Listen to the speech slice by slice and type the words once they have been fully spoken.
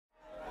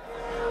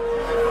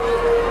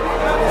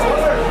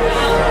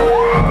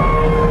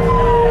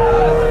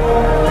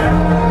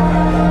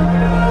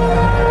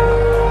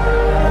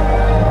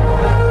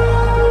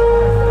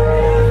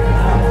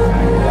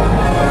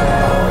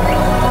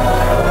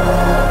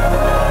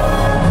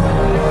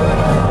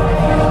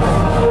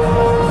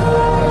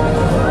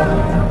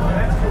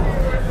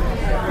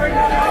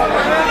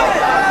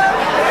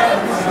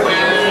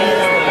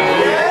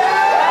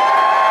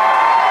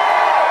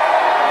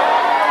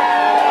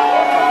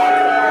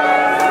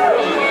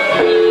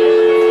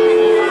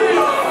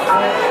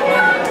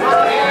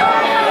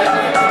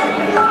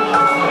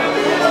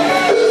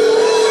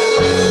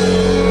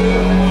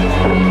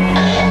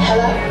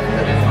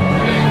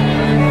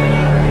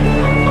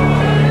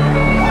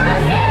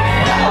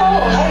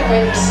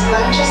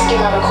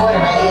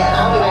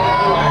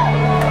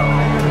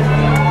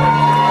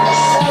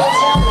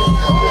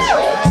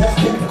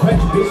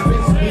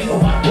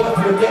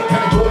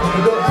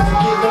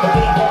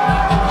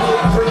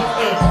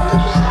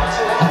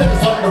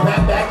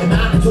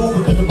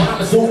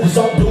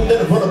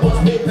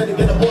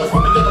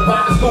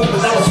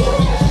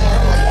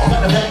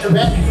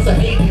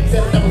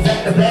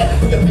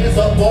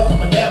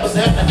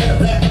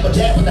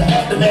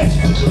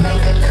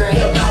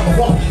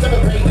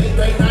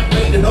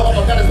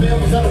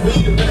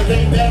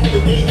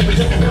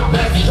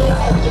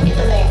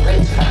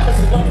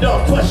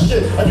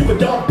Are you a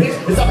dumb bitch?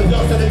 It's all the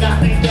girls that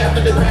got named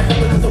after the crack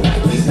number because the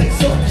white police make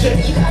some shit.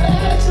 You got a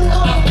head too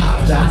long. I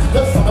apologize.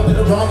 Cause I'm a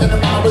little drunk and the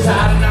mom was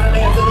hot. And I'm an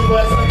answer me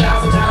words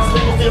 1,000 times.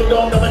 People still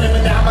don't know my name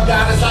and now my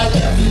God. It's like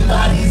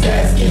everybody's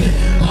asking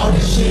all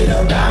this shit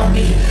around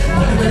me.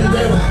 Wondering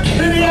where I came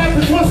from.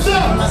 Minneapolis, what's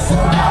up?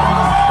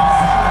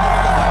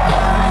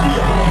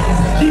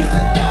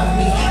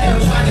 And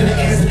I'm trying to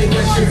answer the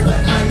questions, but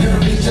my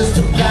memory just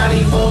too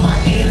cloudy for my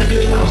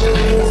interview.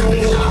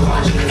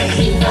 And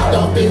he fucked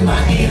up in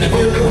my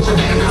interview.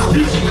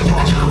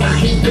 And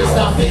he pissed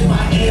off in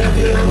my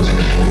interview.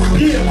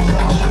 Yeah,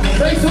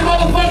 make some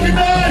motherfucking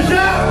noise,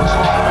 yeah!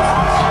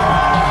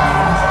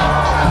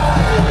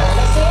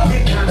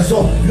 So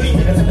you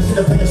ain't never never seen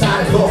a thing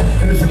inside the door.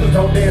 And the strippers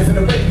don't dance and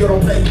the radio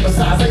don't play.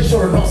 Besides, ain't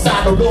sure enough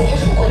side no door.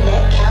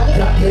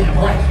 Goddamn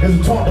right, there's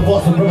a talk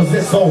divorce that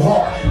represents so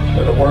hard.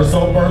 That the word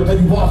so bird that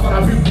you walk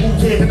on a few cool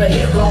kids in the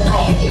head blown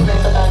off. You rap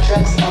about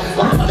drugs on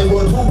block. They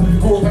would too when you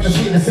grew up in the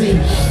shit in the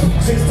scene.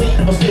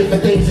 16 of us did the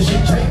things and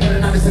shit changed in the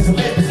 96 of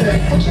it.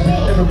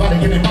 Everybody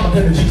give me mama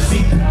to the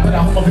GC. But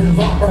I hope I'm in the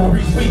rock from a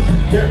retweet.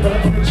 They're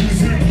better from the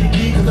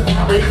GCPD cause the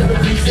crime rate of the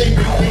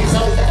GCPD.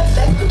 So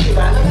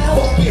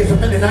fuck years, a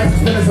minute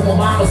nights, minutes of my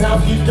mama's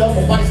house. Keep dumb,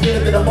 my wife's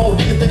scared that I'm old.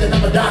 Niggas thinking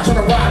I'm a dog trying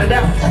to ride it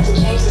out. Not to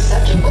change the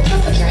subject, what's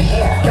up with your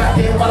hair?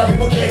 Goddamn, a lot of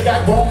people can't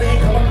got grown men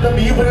coming to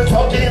me with a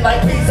talking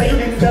like please say you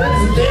didn't tell it.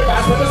 This is dead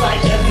vibes, but it's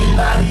like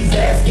everybody's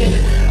asking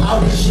all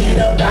this shit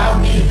about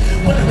me.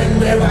 Wondering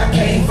where I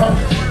came from,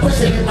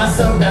 questioning my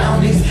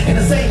surroundings. And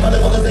the same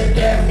motherfuckers that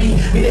got me,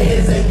 be the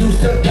heads that used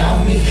to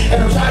doubt me.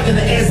 And I'm trying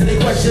to answer their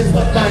questions,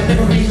 but my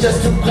memory's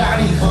just too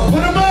cloudy.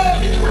 Put them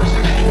up!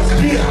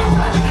 Yeah!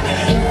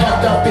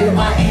 Fucked up in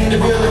my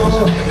interview.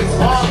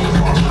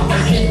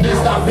 He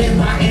pissed off in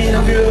my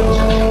interview.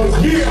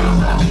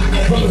 Yeah!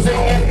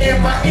 Representing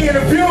in my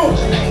interview.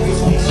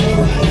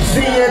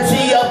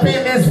 CNT up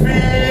in this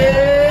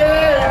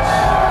bitch.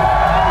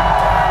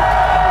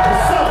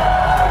 What's up?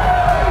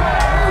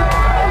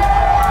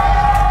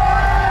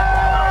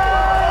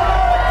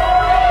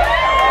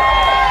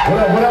 What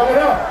up, what up, what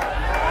up?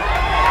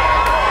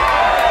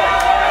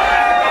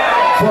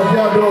 What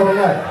y'all doing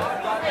tonight?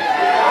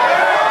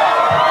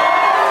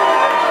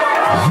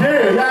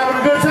 Yeah, y'all having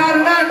a good time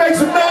tonight? Make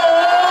some noise!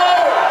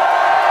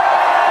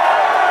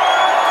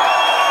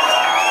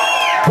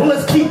 Well,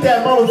 let's keep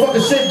that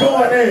motherfucking shit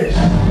going then.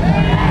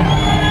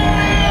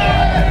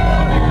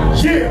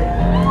 Yeah!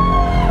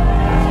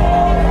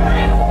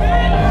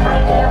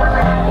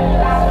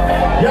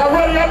 Y'all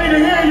ready? I need to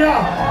hear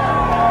y'all.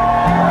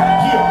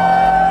 Yeah,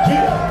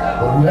 yeah.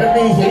 Well, let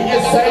me hear you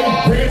say,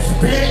 Rittz,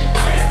 bitch.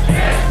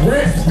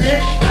 Rittz,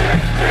 bitch.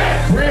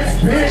 Rittz,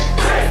 bitch.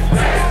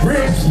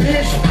 Rittz,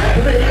 bitch.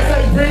 Let me hear you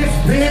say, Rittz,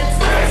 bitch.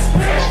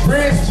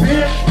 Rittz,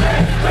 bitch.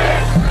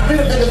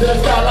 Little niggas that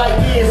start like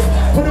this.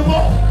 Put them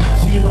up.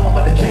 See you know I'm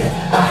about to kill.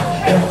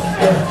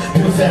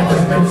 People say I'm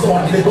crazy, maybe so I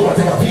need to go and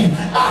take a pee.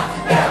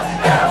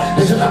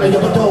 They should not make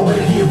up a door with a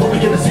kid, but we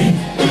get to see.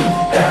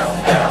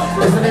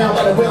 Listen now,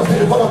 by the whales,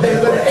 people follow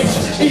there, let it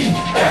H-E-L-L-E-L.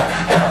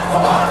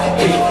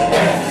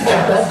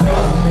 That's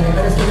crazy, man.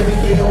 Let us get a big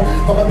deal.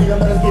 Follow me,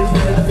 let us get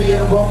spinning the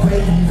field. Go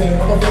crazy, man.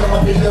 I'm gonna fill my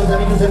videos. I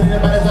need to send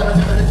anybody's on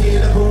the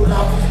team. The cool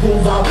off, cool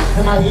off.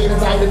 In my head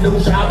inside the new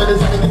shop, but it's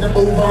only gonna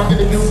move on.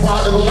 Get a new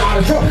part, it'll ride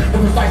a truck.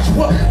 Let me fight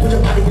you up. Put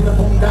your body in the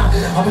boom down.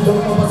 I'll be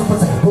doing my muscle, but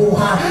say boom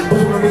high. But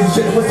you wanna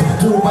shit, what's the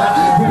two by?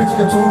 We bitch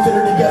the two, fit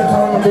it together,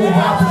 call them a move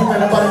high. Cause you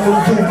ran about a new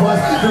two bus,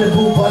 then a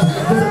boom bus.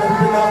 Listen, let me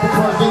get off the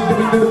cross, they do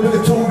me do with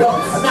a tuned up.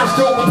 I'm not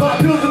sure what pop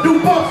pills to do,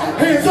 bump.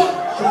 Hands up.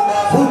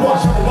 Who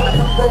wants you? Wanna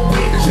come from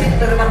being the shit,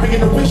 man, and I'm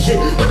being the wish shit.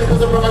 But niggas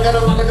are real, I got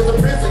a lot of niggas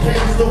in prison. Can't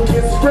these little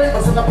kids straight,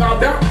 but since I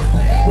found out.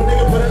 When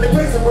nigga put in their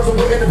place, and person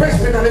put in the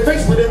basement on their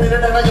face with him, and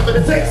then I got for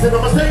the takes, and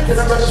I'm mistaken,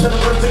 I'm ready to send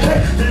them to the cake.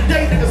 To the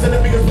day, niggas send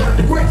them because one of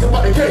the greats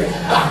about the cake.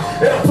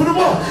 Yeah, put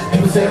them on.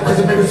 People say I'm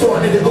crazy, maybe so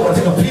I need to go and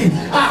take a pee.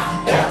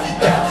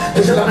 Yeah.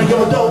 They should let me go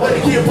and throw away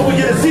the key, before we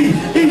get a C.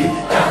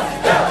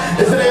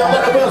 They say they all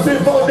got a well spin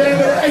for a day,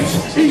 with an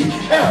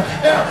H-E-L-L-E-L.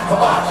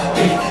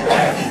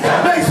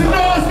 Make some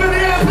noise for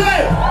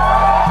Minneapolis!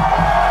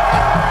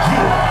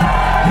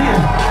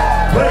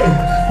 Yeah. Play.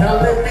 Now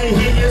let me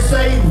hear you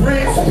say,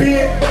 Rittz,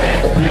 bitch.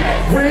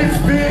 Rittz,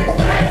 bitch.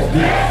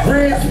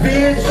 Rittz,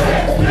 bitch.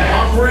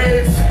 I'm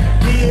Rittz,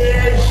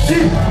 bitch.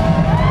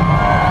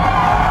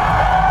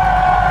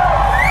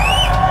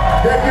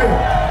 Thank you.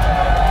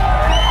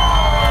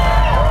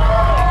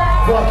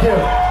 Fuck you.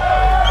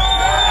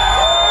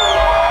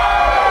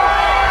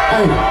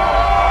 Hey.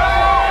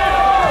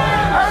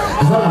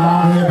 Something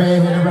wrong here,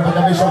 baby. The rapper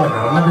got me showing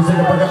now. Let me take a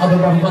break of other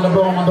rappers on the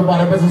blow. I'm on the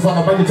body, business on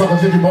the brain. You talking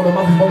shit, you motor,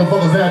 these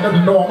motherfuckers there. Nothing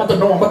to know, I'm about to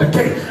know, I'm about to K.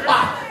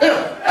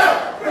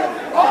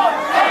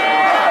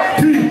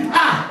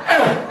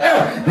 P-I-L-L.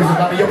 This is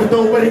not the upper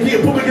door where they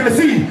get put me in the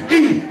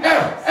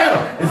C-E-L-L.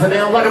 It's a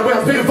damn right of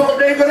well, spin for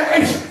they go to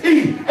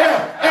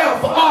H-E-L-L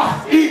for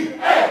R-E-L-L.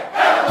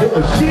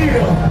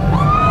 Chill.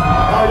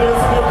 Oh, you're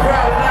listening to the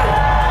crowd tonight.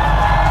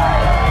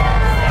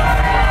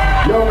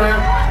 Yo, man.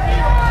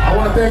 I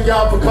want to thank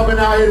y'all for coming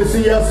out here to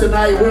see us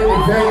tonight.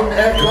 Whitney, Payton,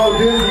 Echo,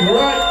 Disney,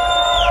 right?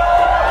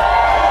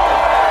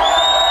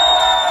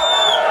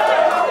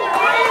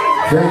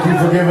 Thank you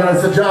for giving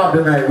us a job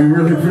tonight. We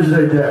really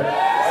appreciate that.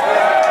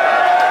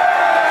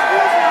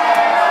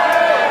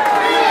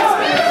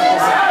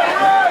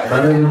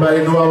 Not everybody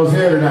knew I was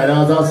here tonight.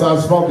 I was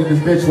outside smoking this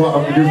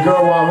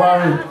girl while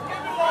riding.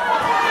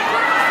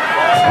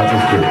 I'm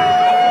just kidding.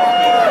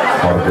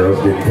 All the girls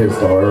getting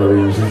pissed all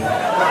early and shit.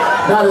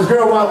 Now this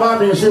girl walked by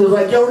me and she was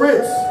like, "Yo,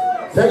 Rittz,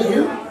 is that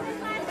you?"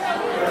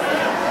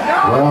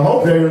 Well, I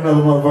hope there ain't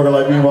another motherfucker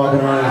like me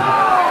walking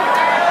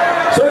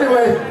around. So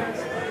anyway,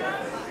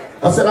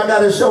 I said, "I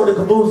got a show at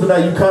Cabooze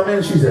tonight. You come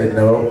in?" She said,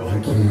 "No, I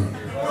can't."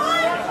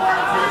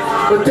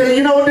 But then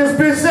you know what this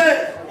bitch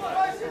said?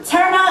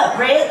 Turn up,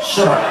 Rittz.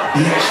 Shut up,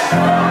 bitch.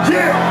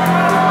 Yeah!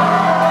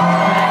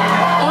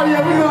 Oh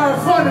yeah, we gonna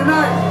have fun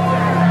tonight.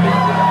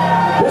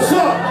 What's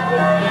up?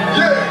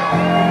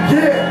 Yeah!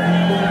 Yeah!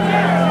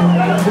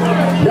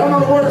 Y'all know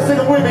the word to sing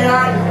it with me,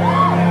 alright?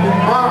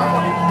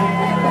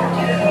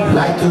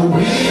 Like the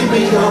weed, we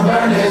gon'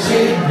 burn that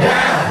shit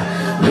down.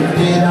 Lift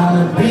it on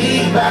the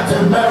beat, bout to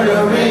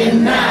murder it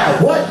now.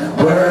 What?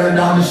 Word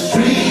on the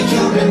street,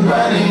 you been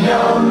running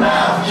your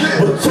mouth.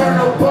 Well, turn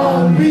up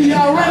on me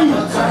already.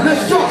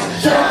 Let's go.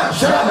 Shut up,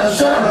 shut up,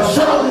 shut up,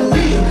 shut up on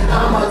me.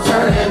 I'ma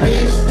turn that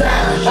bitch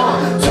down.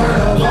 Turn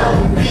up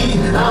on me.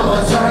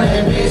 I'ma turn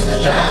that bitch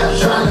down.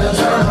 Tryna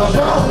turn up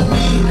on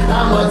me.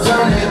 I'ma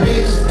turn that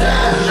bitch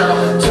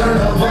down. Turn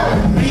up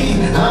on me.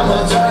 I'ma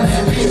turn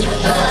that bitch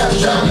down.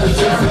 Tryna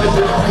turn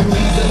up on me.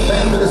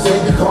 For the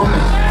sake of call me.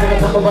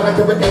 Talk about I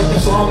could empty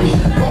saw me.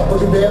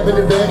 Put you there, but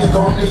the bag is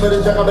on me. But the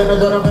jack up in the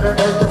gun up in the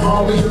neck to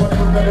call me. But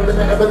you better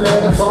than ever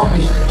let it on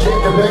me.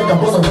 Shake the back, I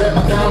was a rap,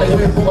 my county.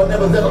 Wait for I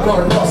never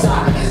caught a cross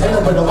eye. Ain't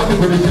nobody know I can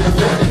really get a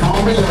threat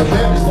on me. And the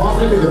band is on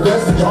me, the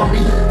best is on me.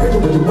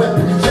 Picture with the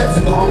weapon, the jets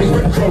on me.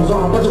 With the clothes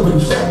on, but you with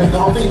the stepping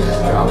on me.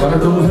 All I gotta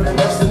do is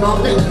investing on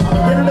me.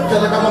 I'm ready to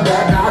feel like I'm a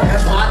bad guy.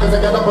 That's why, cause I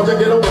got a bunch of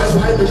ghetto west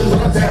white bitches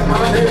on the tap. My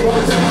name on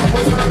the tap.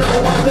 What's on the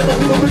middle? What's on the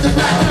middle? Bitches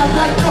back,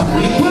 like,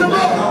 put them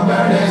up.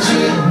 Burn that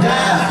shit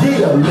down.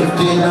 Yeah, lift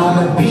it on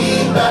the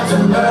beat, about to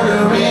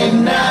murder it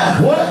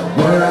now. What?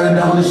 Word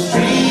on the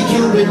street,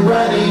 you been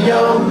running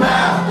your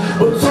mouth.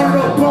 But turn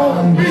up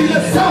on me,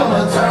 let's go.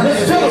 I'ma turn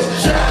that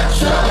bitch down.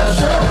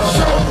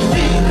 Show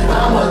me.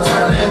 I'ma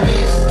turn that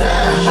bitch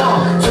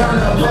down. Turn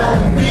up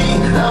on me.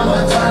 I'ma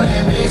turn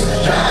that bitch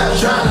down.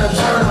 Tryna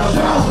turn up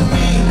on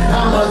me.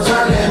 I'ma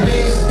turn that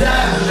bitch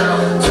down.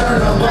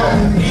 Turn up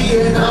on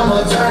me. I'ma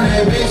turn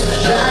that bitch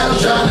down.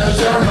 Tryna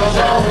turn up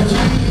on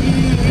me.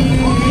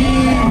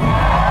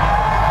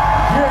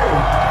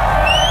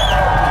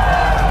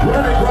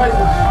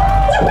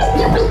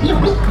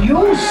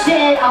 You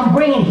said I'm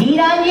bringing heat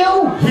on you?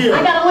 Yeah.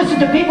 I gotta listen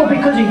to people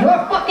because of your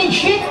fucking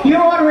shit?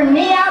 You're ordering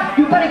me out?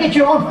 You better get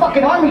your own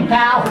fucking army,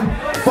 pal.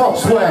 Fuck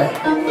swag.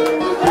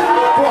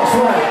 Fuck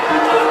swag.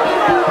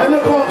 And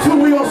look on two,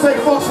 we gon' say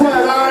fuck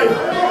swag, alright?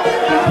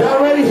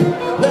 Y'all ready?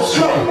 Let's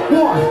go.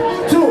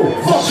 1, 2,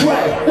 fuck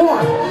swag.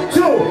 1,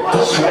 2,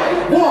 fuck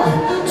swag.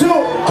 1, 2,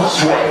 fuck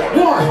swag.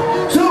 1,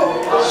 2,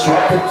 fuck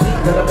swag. The team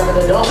that I'm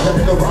gonna dog, the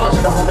nigga Raj,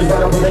 and the homies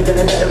that I'm making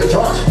it in the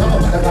charge. I'm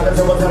about to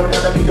tell them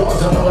that I'm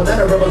yours. I'm about to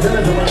represent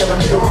it, I'm gonna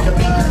be on the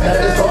beat. And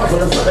it's hard,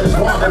 but it's not that it's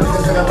wrong.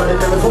 Everything's gonna run it,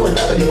 never fully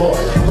never anymore.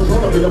 I'm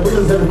gonna be the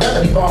winners that will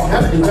never be wrong.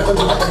 Haven't you ever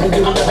been like a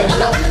nigga who never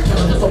love?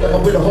 Just so like I'm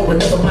with a hoe and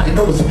never mind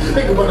notice.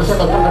 Nigga wanna suck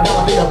up on the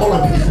dollar, think I'm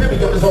on me. Let me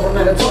go this all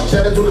night and talk,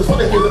 chat into this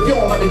funny kids. If you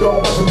don't let me go, I'm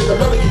about to get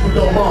another you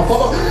know,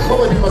 motherfucker.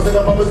 Already myself,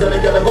 I'm always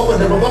gonna get a go and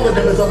never run with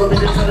them. It's all gonna be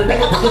the kind of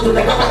nigga because when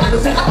I come out in the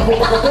city, I'm gonna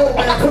walk a road,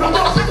 man. Put them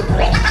up.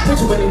 Put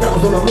too many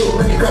numbers on a little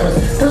many covers.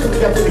 First we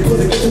got 30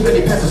 pussy, get too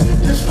many passes.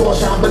 This score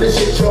shine, but this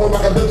shit show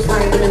like a looks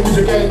fine. When the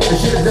music game, the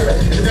shit is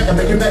different. If that can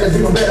make you mad, it's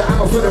even better. I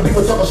don't swear to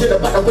people talking shit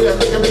about the way I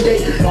look every day.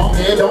 Don't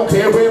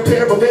care, wear a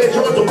pair of red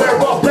Jordans or wear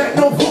all black,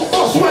 no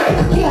fuck swag.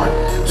 1,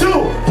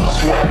 2, fuck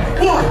swag.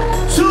 1,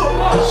 2,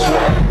 fuck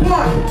swag.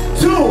 1,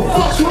 2,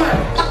 fuck swag.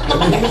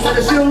 Let me say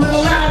this shit a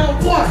little louder.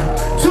 1,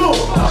 2,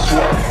 fuck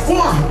swag.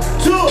 1,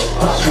 2,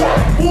 fuck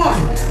swag. 1,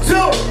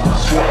 2,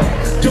 fuck swag.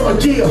 Do a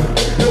deal.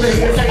 Let me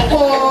hear say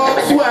fuck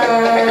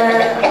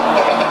swag.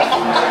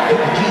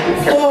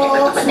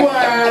 Fuck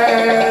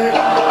swag.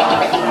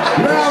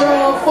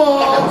 Louder,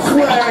 fuck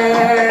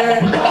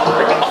swag.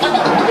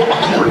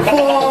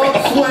 Fuck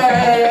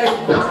swag.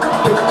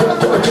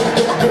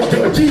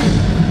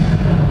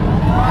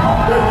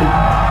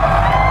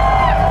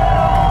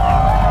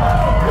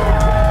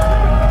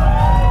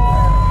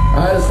 I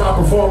had to stop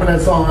performing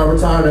that song. I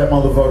retired that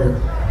motherfucker.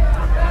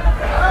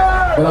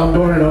 But I'm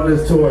doing it on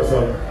this tour,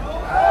 so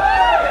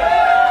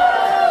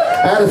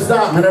I had to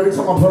stop, man. Every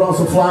time I put on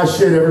some fly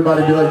shit,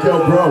 everybody be like,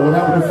 "Yo, bro, what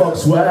happened to fuck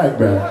swag,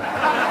 man?"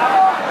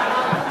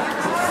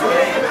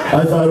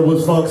 I thought it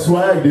was fuck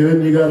swag,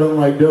 dude. You got on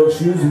like dope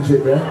shoes and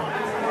shit, man.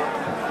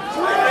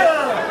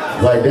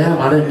 Like, damn,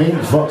 I didn't mean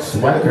fuck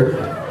swagger.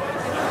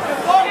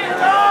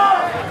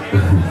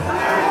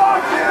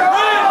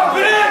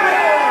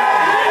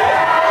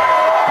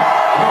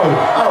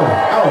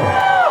 Oh.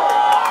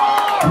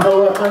 You know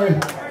what,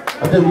 man?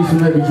 I think we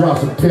should maybe drop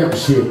some pimp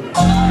shit.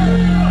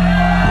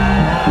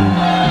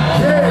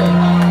 Yeah.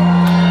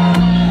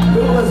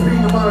 Let's be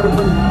the monitor,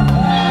 please.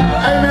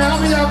 Hey, man,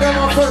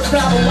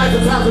 album Life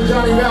and Times of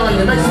Johnny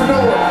Valiant. Make some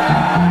noise.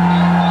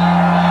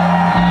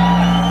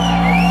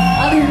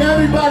 I need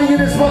everybody in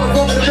this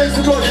motherfucker to make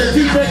some noise. The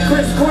DJ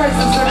Chris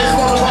Crisis in this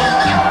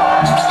motherfucker.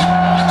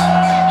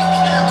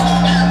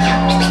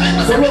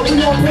 So look, we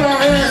gonna put our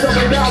hands up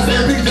and bounce to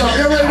the beat drop.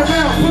 Get ready to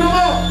bounce. Put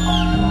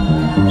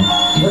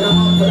them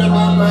up. Put them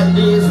up like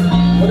this.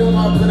 Put them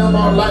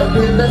up like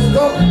this. Let's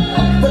go.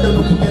 Put them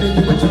up together.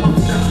 You put your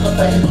mouth down the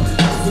favor.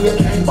 See a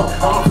gamer.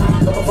 All time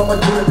coming from a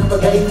dude never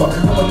gave up.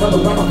 I'm another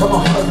rapper. Come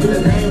on, hard to the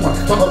name.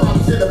 Talk about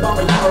the shit about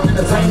me. Y'all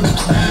entertainment.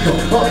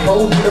 Fuck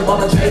hold you the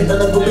bomb and change.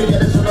 And I'm gonna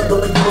get it. So I'm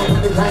gonna go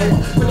and the claim.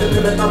 Put the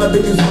living on the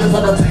bitches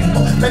on the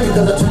table. Maybe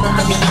because I turn my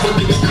eyes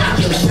and you get out.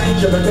 You're a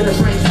stranger. But then a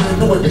stranger.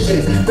 New edition.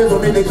 There's a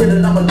minute kid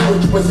and I'ma do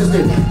what you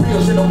insisted.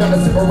 Real shit don't gotta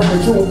separate the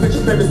true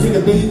picture. Baby, see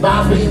the beat,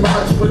 vibes, being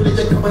right. You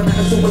religion coming out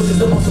of super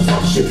system on some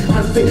soft shit.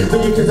 Unfit when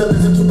your kids are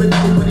listening to it.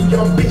 Everybody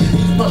young bitch.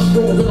 Eat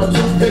mushrooms on a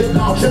toothpaste.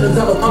 Now shit is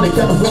out of money.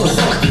 Cameras on the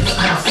side.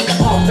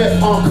 All fat,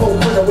 all cold,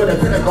 winter with a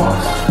vinegar.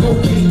 No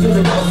kitty,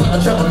 using all son of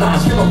trouble. Nah,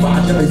 skip a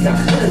vibe. Jelly's got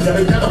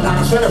energy. Never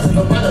lie. Shredder from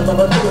the brothers of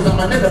a niggas. I'm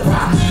an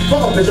enterprise.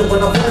 Fuck a vision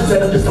when I'm feeling set.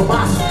 I'm just a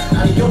boss.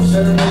 Now you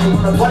said it, you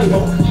wanna party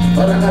home.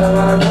 But I got a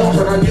lot of dogs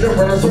and I get it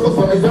running circles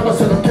when they never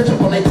send them catch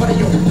up when they party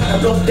you. I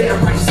love damn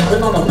right,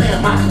 something on the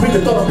landmine. We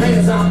can throw the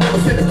hands out, never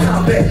send the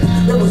combat.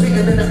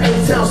 Representing in the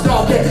A-Town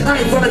star cat. I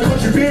ain't from the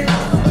country, bitch.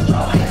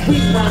 We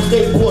ride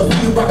skateboards,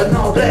 we rockin'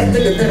 all black.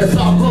 Nigga, that it's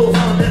all blue,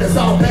 that it's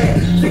all bad.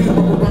 Think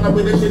about running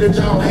with this shit that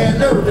y'all had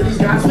nerve. But these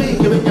guys, we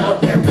ain't giving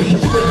y'all that beat.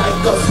 You been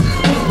like us,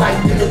 we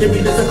like nigga, give me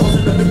this a close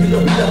enough. You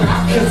gon' be like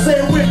I am, say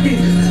it with me.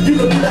 You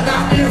gon' be like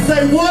I am,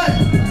 say what?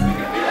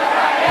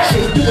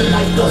 Shit, do it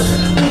like us.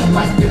 We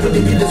like nigga,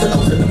 give me this a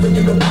close enough.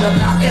 You gon' be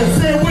like I am,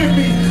 say it with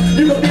me.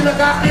 You gon' be like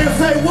I am,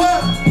 say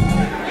what?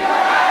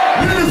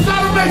 You in the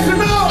summer, make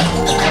some noise.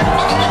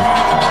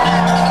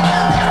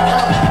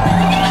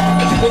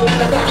 You gon' be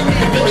like I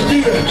am, you're a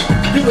leader.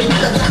 You gon' be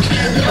like I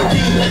am, you're a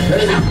leader.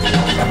 Hey,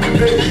 hey,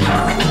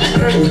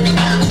 hey,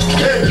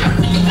 hey.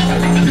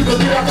 You gon'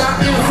 be like I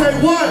am, say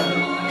what?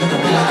 You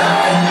gon' be like I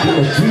am, you're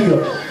a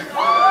leader.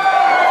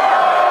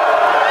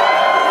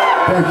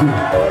 Thank you.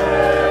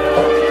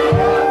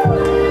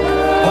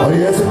 Oh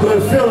yeah, it's a good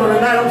feeling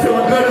tonight. I'm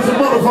feeling good as a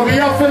motherfucker.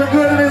 Y'all feeling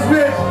good in this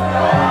bitch?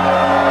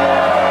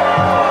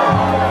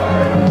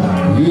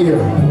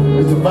 Yeah,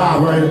 it's a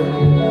vibe, right?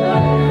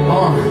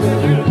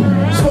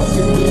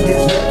 Smoking weed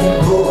is drinking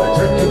good,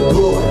 drinking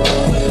good.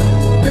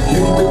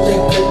 Picking with they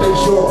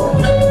sure.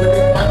 When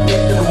they might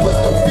get to what's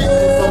the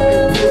business of the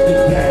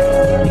building, yeah.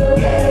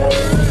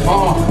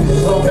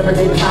 So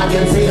everything high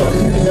and tail.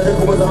 The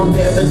liquor was on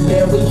there, but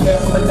there we came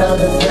from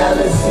another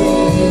galaxy.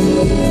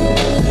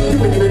 You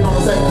ain't even on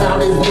the same time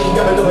as me.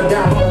 Gotta do it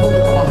down, I'm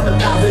moving from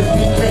 100,000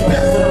 feet. Can't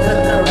get to the rest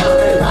of the round,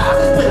 they high.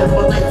 Waiting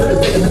for a night for the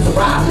day to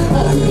survive.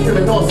 All you hear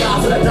it north side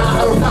to the die.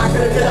 I'm not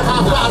gonna get a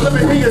high five. Let me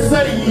hear you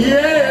say,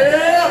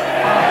 yeah.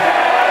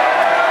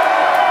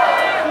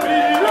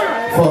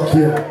 Fuck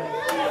you.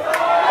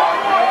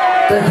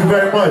 Thank you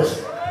very much.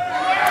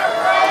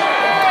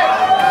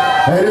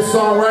 Hey, this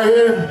song right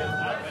here.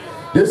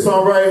 This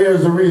song right here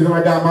is the reason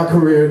I got my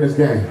career in this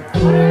game.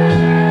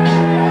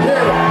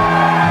 Yeah.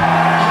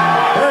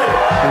 Hey.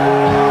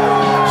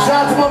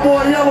 Shout out to my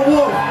boy Yellow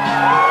Wolf.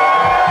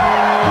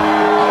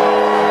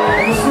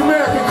 And this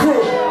American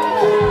crew.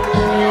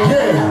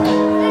 Yeah,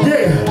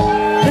 yeah,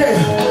 yeah.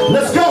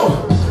 Let's go.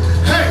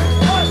 Hey,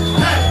 hey,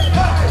 hey,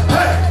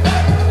 hey,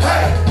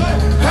 hey,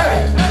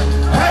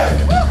 hey,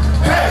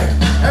 hey.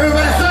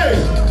 Everybody say,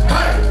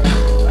 hey,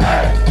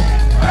 hey,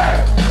 hey,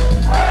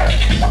 hey,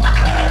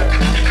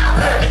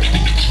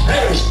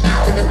 hey.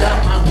 Thinking about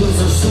my boots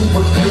are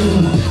super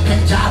clean.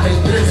 Can't job it,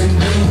 and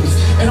wings.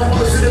 And I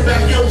wanna sit it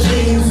back your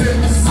jeans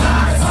and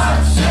size.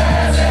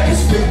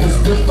 It's fitness,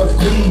 good for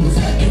queens.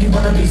 And you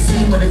wanna be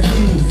seen with a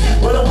king.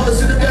 Well, I wanna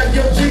sit it back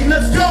your jeans.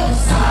 Let's go.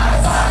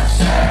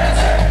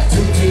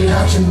 Take it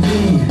out your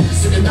knee.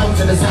 Sitting out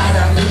to the side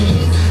I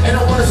lean. And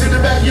I wanna sit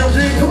it back your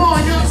jeans. Come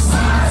on, yo.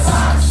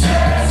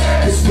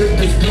 It's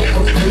fitness, good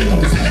for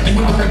queens. And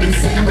you wanna be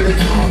seen with a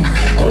king.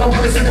 Well, I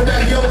wanna sit it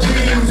back your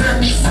jeans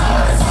and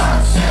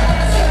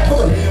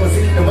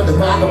but the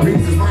vibe of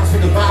breeze is mine, for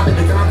the vibe in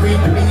the concrete.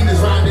 The beat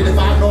is rhyming, the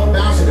vibe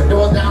northbound. Shit, the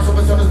doors down, so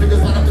much on the speakers,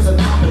 line up as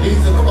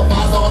anomalies. A couple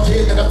bars all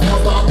jig, and a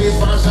four-star bitch,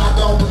 fine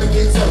shotgun with the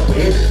kids up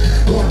with.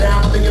 Going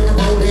down with the given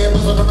road head,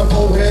 was on the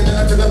forehead.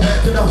 Then I took it back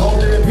to the whole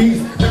in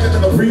piece. Back into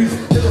the breeze,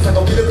 till it's like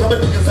a bit of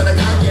coming, because I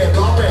got yeah,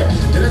 gone back.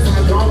 Then it's like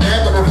a gone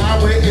back on the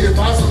highway,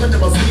 85, something in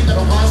my seat,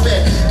 that I'm on that.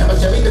 And my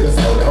Chevy did a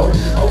solo.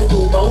 Old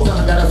school bows, and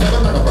I got a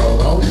 7 on the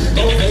road.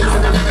 Those days, and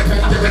I got a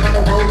back, on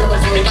the road, got a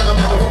soul, like a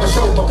motherfucker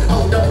showboat.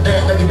 Oh, don't dare,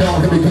 let me down.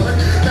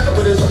 Never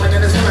put this on my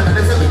name, it's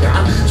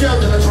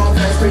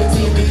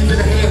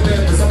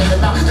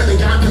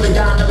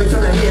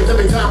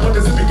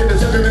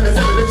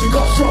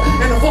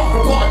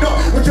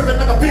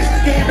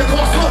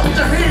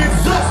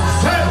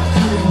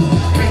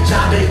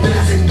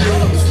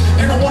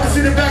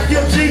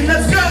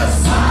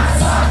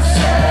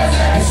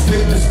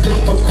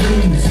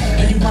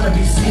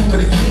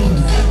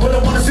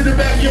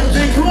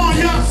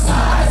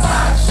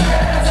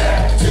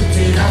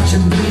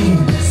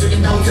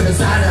to the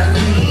side I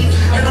need.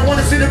 And I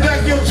wanna see the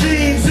back of your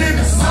jeans in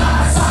the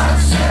side.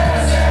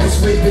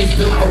 This way they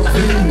built for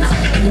things.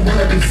 And you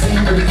wanna be seen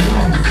with the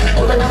king.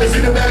 All I wanna see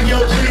the back of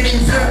your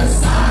jeans in the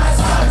side.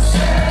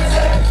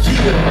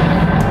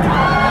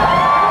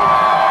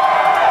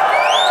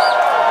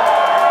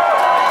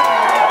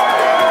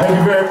 Thank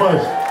you very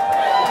much.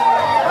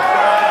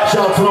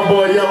 Shout out to my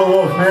boy Yellow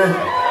Wolf, man.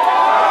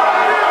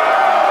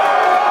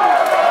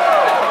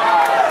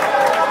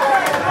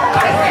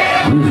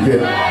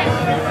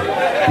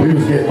 We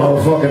was getting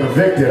motherfucking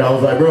evicted. I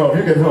was like, bro, if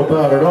you could help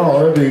out at all,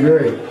 that'd be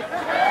great.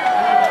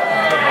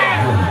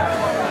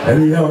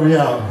 And he helped me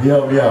out. He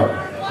helped me out.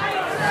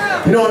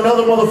 You know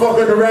another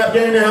motherfucker in the rap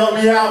game that helped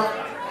me out?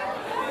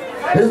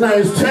 His name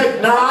is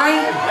Tech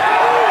 9.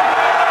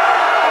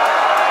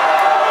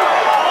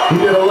 He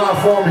did a lot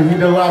for me. He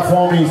did a lot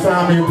for me. He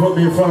signed me and put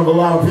me in front of a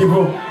lot of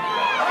people.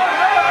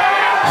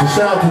 So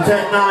shout out to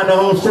Tech 9, the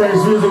whole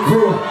Strange Music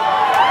crew.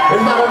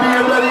 It's not gonna be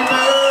a bloody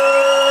murder.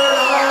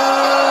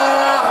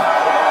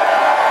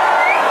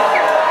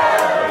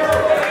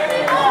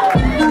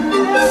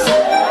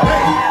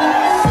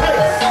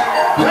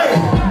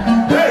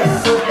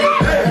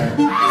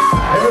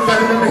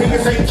 Everybody remember he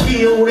can say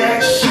kill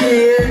that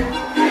shit.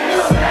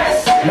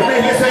 Let me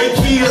hear say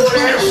kill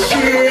that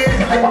shit.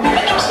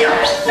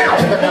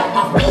 Check out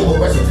my flow,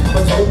 but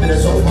told me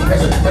that's so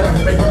impressive. But I'm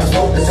make her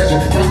smoke the session.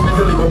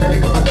 Really go belly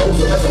got my nose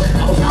a lesson.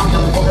 I was out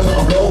on the focus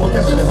on blow, but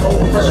that's no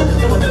pressure.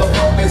 No one ever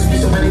promised me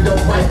so many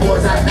dope white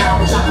boys out now.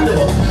 I'm trying to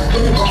live.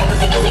 When you promise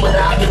to do what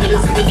I give it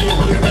is in the field.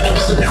 When you're better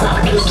to the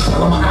side, this is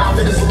all of my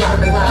outfit. It's a lot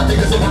of I think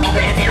it's a lot of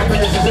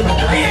this is in my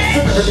life.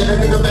 So never get a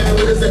nigga better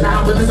with this and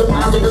now, but it's a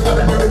mind, so it's not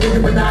a murder, give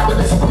you a dime,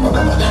 but it's a mother,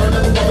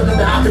 never fucking the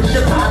dime. If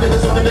you're fine,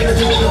 it's something that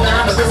you will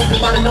dime. But this is the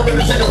body, no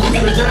better check it. Who's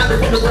the job? They're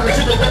going to run a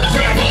shit, they're going to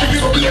try. You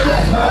gon' be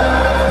alone.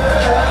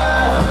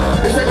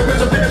 It's like a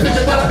bitch up in the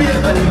picture, but I'll be a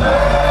buddy.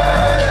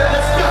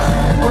 Let's go.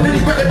 On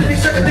any record, any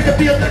second, nigga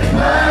be a buddy.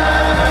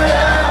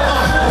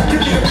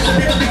 Give me a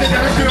bitch, nigga,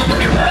 gotta do it.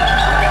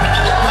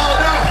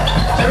 Hold on.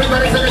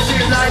 Everybody say the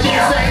shit like you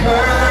say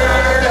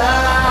murder.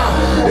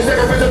 It's like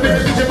a bitch up in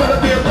the picture, but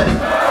I'll be a buddy.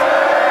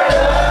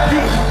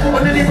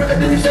 On any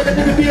record, any second,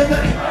 nigga be a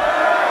buddy.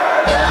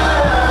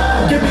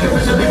 Give me a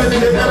bitch,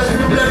 nigga, gotta do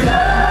it.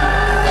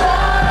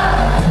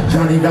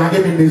 Johnny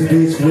Doggett in this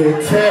bitch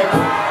with Tech.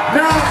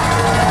 Nah!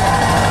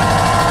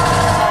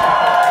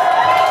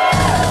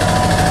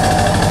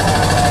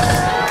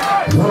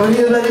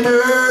 Bloody murder!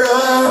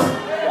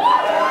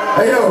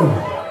 Hey yo!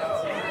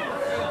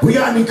 We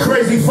got any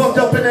crazy fucked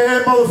up in the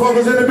head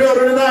motherfuckers in the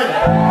building tonight?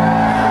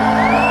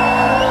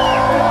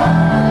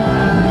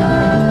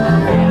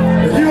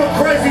 If you a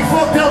crazy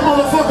fucked up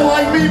motherfucker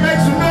like me, make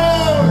some noise!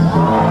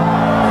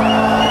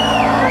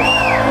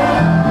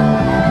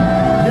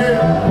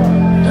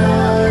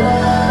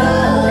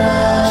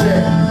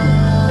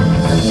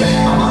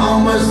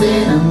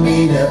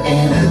 The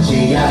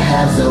energy I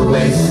have to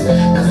waste,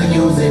 cause I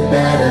use it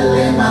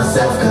battling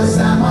myself, cause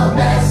I'm a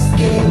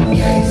basket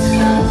case.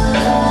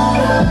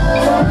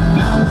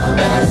 I'm a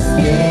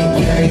basket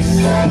case.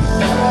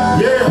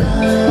 Yeah.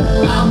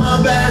 I'm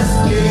a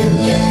basket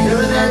case.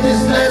 Feeling at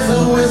this glass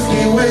of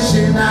whiskey,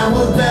 wishing I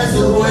would pass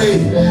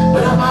away,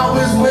 but I'm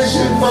always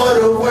wishing for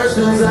the worst,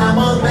 cause I'm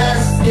a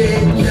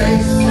basket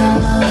case.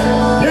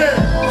 Yeah.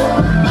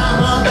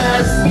 I'm a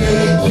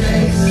basket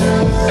case.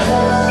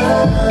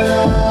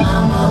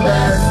 I'm a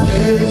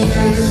basket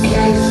case,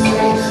 case.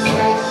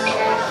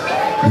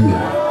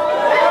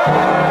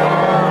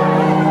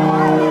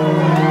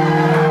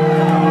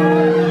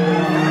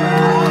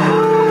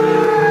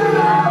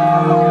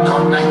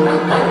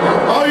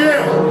 Oh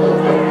yeah.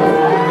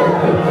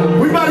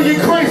 We about to get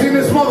crazy in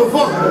this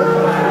motherfucker.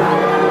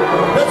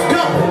 Let's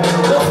go.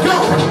 Let's go.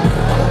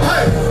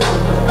 Hey.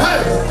 Hey.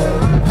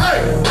 Hey.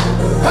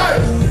 Hey.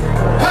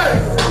 Hey.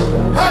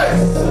 Hey.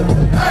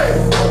 Hey.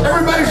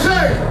 Everybody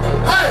say,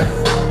 hey.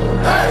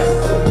 Hey.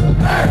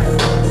 Hey.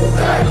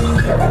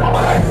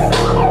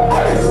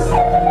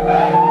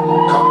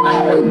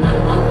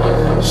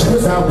 She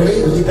was out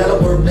late, but she got a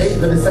work date.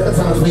 But the second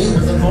time's me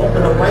was at home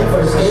and a right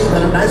for the skate.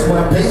 Got a nice one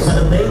I paid for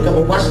the makeup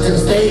of Washington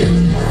State.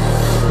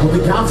 When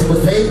the council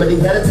was paid, but he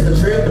had to take a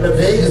trip to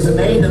Vegas and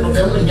named in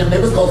November. Your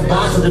neighbors goes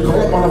by, so they call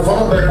him on the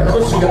phone, but I know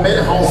she made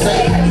it home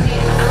safe.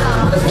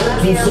 Let's go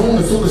too soon,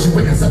 as soon as she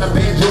went inside the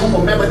bedroom.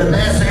 Remember the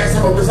last ass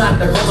I was out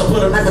the closet,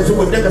 put a knife into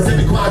a nigga, said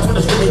be quiet, trying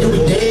to scream and you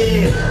be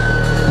dead.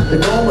 The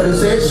room where they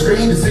said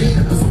screen to see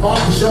it was small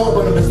for sure,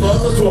 but it was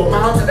closer to a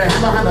mile to the hand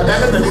behind the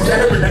back, and then he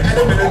had her in the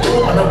adam in the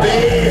room on the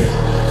bed.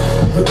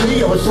 For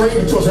 3 hours straight,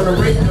 and chose on the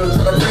rate, trying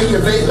to play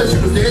your face, but she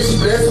was there, she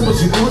blessed him, but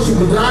she knew she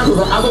was lying, cause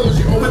her eyes open,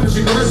 she opened, but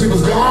she knew that she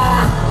was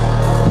gone.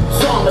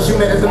 Song that she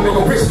made as the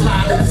nigga wrist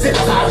slide, and the zip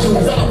side, she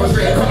was up, but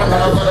straight, come on,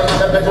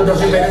 another bedroom, though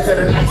she made it to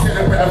the night,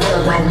 and the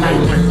wrong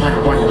night.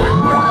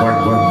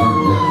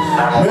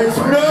 Make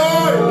some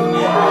noise!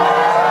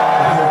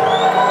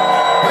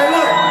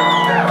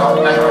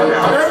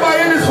 Everybody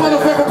in this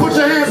motherfucker, put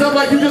your hands up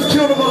like you just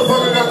killed a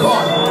motherfucker and got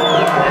caught.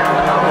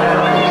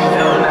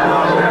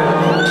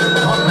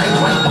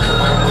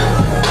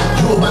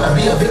 You about to be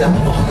be a victim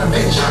of a home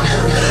invasion.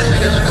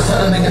 Nigga like a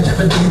sudden nigga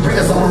jeopardy. You bring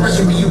us someone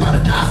rescue me, you about to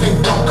die. Think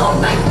don't call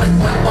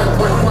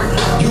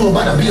 911. You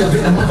about to be a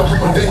victim of a home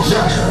invasion.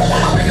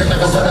 Nigga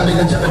like a sudden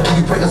nigga jeopardy.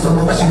 You bring us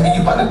someone rescue me,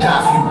 you about to die.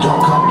 If you don't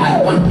call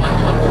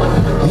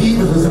 911. He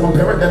was a simple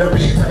parent that a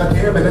beat like a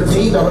parent and a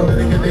teen. All of the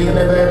niggas they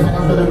never had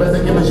time for the best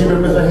of but she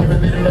remembers her him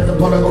and that's a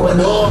part of going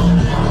on.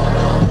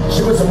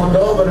 She was someone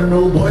love but a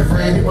new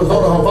boyfriend. He was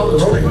older, her father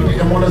told her he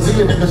didn't want to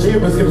see a nigga. She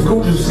was skipping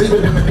school, just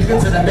sleeping in the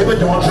niggas and the neighbor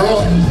doing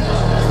drugs.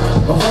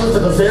 My father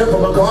took a sale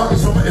from a car, he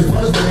saw his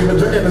punishment. He was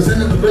drinking and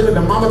sending the living.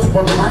 The mama took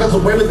one of the minors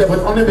away that was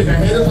only bigger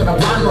haters when I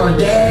blind on her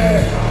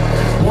dad.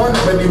 One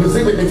when he was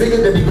sleeping, they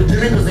figured that he was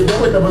dreaming because he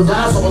go in the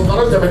bazaar. So his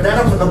daughter staring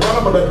down from the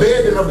bottom of the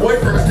bed, and her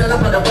boyfriend was standing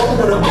up at the bottom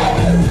of the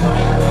bed.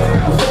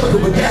 I'm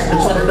flipping through a gas and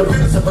trying to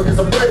defend himself against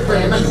a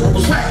boyfriend. Now you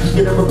was whack, he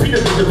get him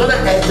repeated with the other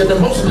act. And the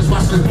motion is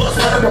watching his blood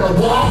splatter on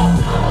the wall.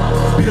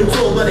 Beat him to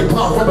a bloody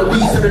paw from a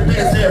lease and the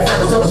man's there.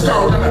 Found himself a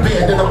scar on the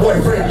bed, then a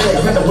boyfriend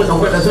dead. Had the window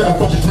when I said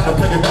I'm fucking trying to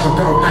play another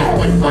girl.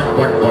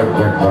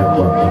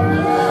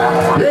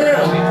 Yeah.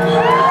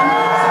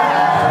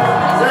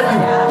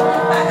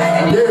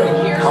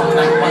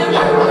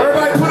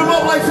 Everybody put them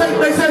up like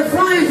they said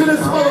freeze in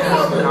this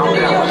motherfucker.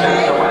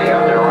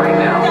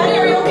 Daddy,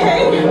 are you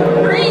okay?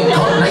 Breathe.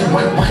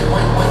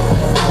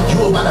 You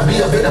about to be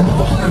a victim of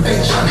a home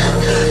invasion.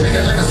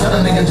 Nigga like a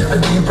sudden nigga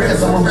jeopardy. You pray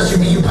someone rescue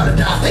me, you about to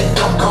die. They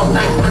don't call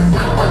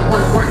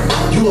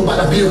 911. You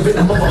about to be a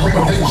victim of a home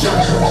invasion.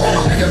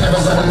 Nigga like a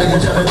sudden nigga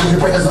jeopardy. You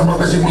pray someone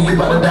rescue me, you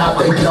about to die.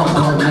 They don't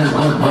call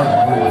 911.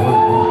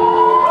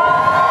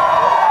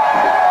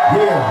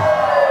 Yeah.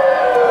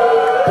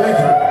 Thank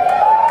you.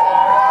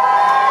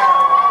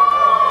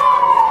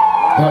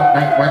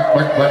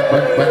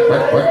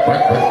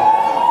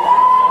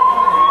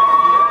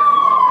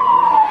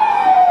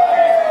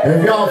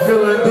 If y'all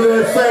feeling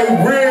good, say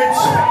Rittz,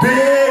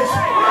 bitch.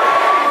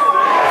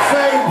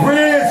 Say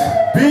Rittz,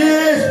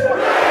 bitch.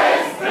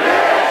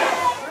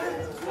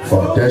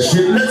 Fuck that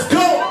shit, let's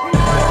go.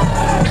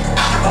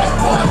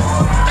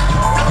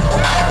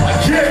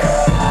 Yeah,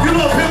 you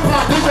love hip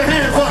hop, put your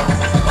hands up.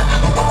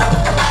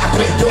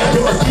 Wait, do it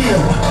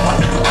again.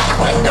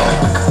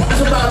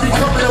 It's about to be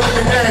coming up in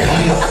the game.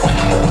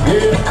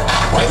 Yeah.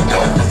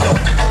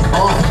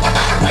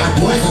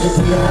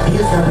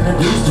 He's got an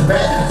abuse to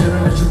rap.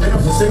 Feeling that you think of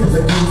the singles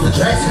that use the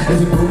tracks. Is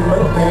he blue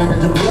metal band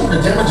and the blue?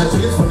 The damage of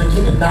tears from the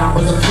king and now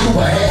was a few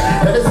I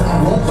had. That is in my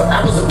room for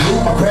hours of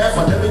blue. My craft,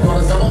 my living on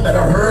a song that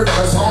I heard on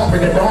a song.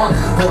 Bring it on.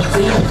 14,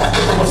 I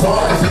think it was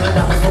hard. I feel like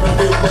I was gonna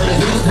feel what it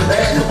used to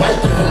bad. White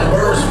thing from the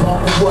birds,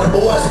 from the boy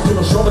boys. To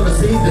the shoulder the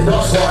seeds, the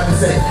dust hard to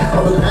say. I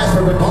was an ass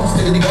for the bumps,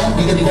 stickity gum,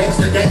 giggity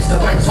gangster,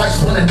 like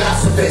twice one and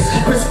that's the face.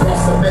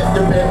 Crisscross the meth,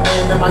 the man,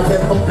 and my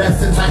head from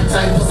blasting time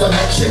for some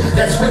action.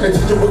 That's when the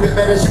teacher will get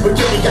mad as she would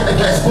get me, got the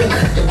glass wing.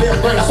 The bell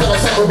rings, so I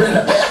suffer in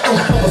the bathroom.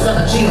 I was on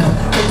a gym.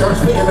 Take turns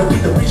spitting and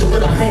beat the preacher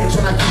with a hand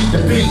trying to keep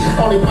the beat.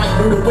 Only mic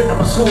knew the winner,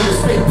 my school is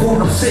spit,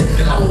 boom, I'm sick.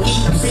 And I will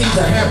eat them seeds,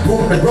 I have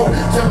room to grow.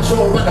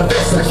 Temperature run the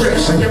best like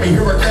Rittz. And give me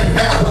hurricane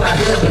half when I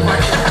hear the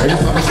mic. And if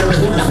I'm sure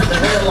who is with the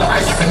nail of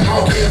ice. And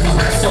all kids is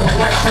rest on my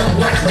life, I'm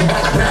like the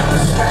white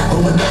rappers. But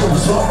when never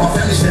was off, my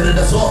family said it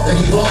us off. Then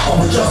he off,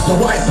 I'm just a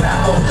white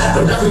rapper.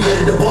 But never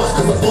created the boss,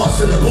 cause the boss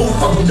in the booth.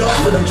 I'm just,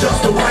 but I'm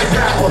just a white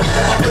rapper.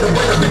 I put a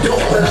way to be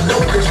dope, but I know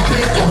that you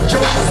think I'm a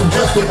joke, cause I'm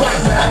just a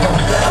white rapper.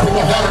 I put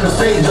my heart on the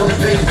stage, on the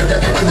page, but at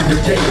the end of the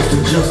day,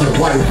 it's just a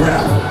white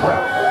rapper.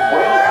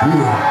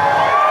 Yeah.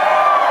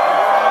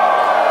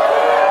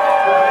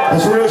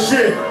 That's real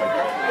shit.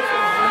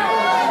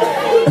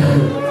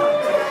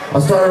 I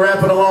started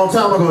rapping a long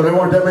time ago. There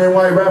weren't that many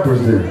white rappers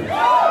there.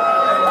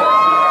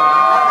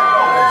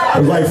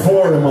 There's like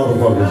 4 of them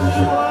motherfuckers and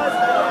shit.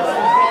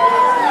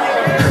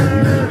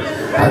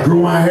 I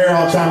grew my hair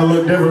out trying to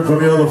look different from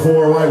the other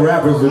 4 white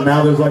rappers, and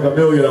now there's like 1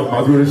 million of them.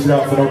 I grew this shit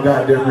out for no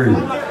goddamn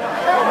reason.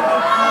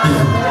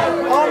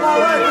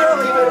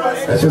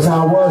 That's just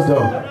how it was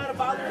though.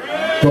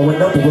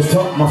 Growing up it was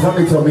tough, my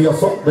family told me I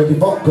suck, make it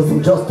fuck, cause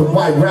I'm just a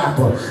white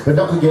rapper. But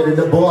I can get in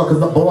the bar,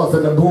 cause I'm boss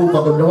in the booth,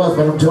 I'm the noise,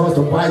 but I'm just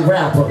a white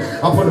rapper.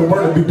 I put the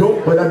word to be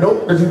dope, but I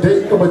know that you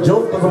think I'm a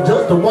joke, cause I'm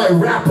just a white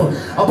rapper.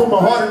 I put my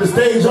heart on the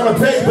stage, on the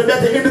page, but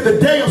at the end of the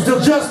day, I'm still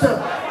just a...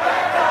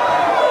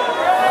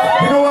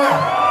 You know what?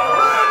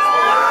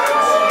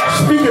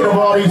 Speaking of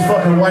all these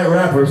fucking white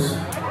rappers,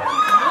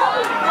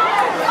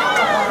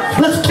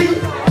 let's keep...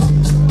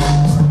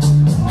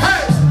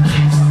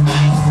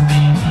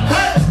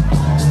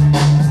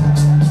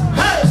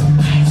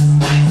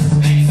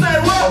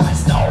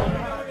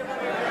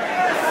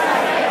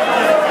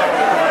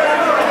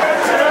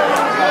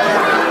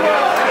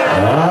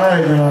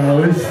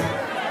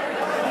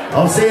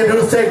 I'm seeing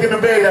who's taking the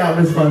bait out,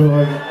 Miss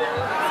Motherfucker.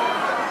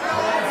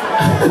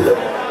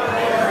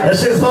 That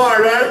shit's hard,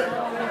 right?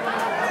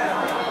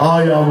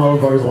 All y'all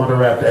motherfuckers want to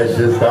rap that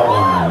shit. Stop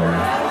lying,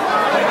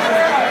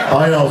 man.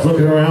 All y'all's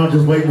looking around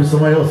just waiting for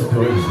somebody else to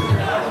do it.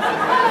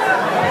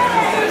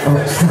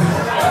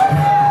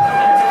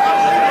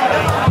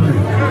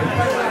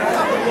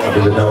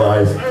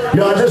 Vanilla Ice.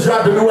 Yo, I just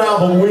dropped a new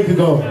album a week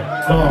ago.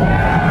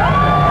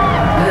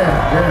 Yeah.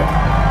 Yeah.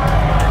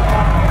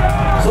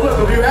 So look,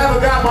 if you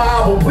haven't got my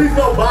album, please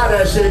go buy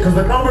that shit, because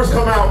the numbers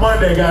come out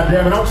Monday,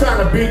 goddammit. I'm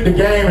trying to beat the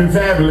game and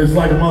Fabulous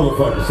like a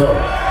motherfucker, so.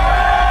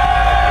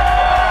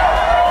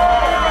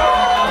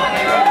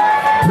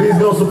 Please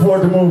go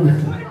support the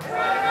movement.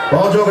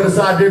 All joking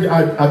aside,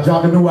 I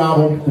dropped a new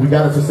album. We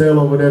got it for sale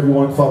over there.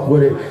 Everyone fuck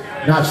with it.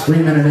 Not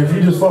streaming. And if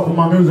you just fuck with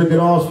my music at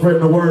all,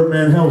 spreading the word,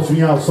 man, helps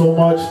me out so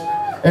much.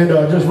 And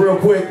just real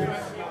quick,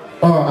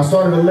 I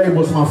started a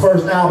label. It's my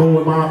first album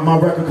with my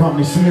record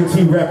company,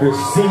 CNT Records.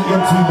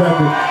 CNT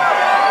Records.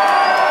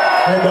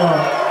 And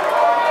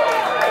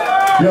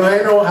you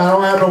know, I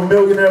don't have no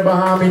millionaire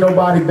behind me,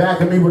 nobody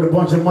backing me with a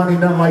bunch of money,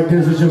 nothing like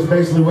this. It's just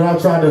basically what I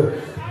try to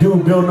do,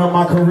 building up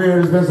my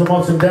career. There's been some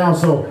ups and downs.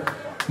 So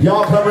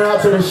y'all coming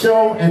out to the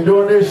show and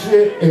doing this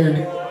shit,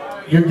 and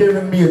you're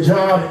giving me a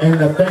job, and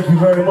thank you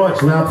very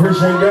much. And I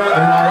appreciate that,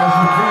 and I ask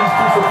you please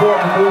to support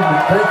the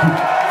movement. Thank you.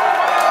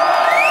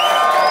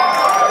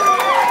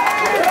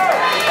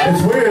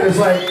 It's weird. It's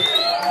like,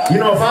 you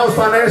know, if I was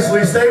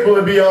financially stable,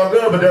 it'd be all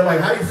good, but they're like,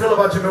 how do you feel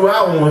about your new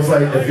album? It's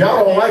like, if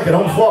y'all don't like it,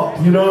 I'm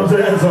fucked. You know what I'm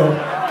saying? So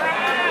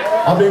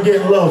I've been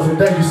getting love, so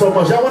thank you so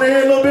much. Y'all want to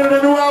hear a little bit of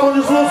the new album,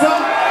 just a little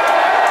something?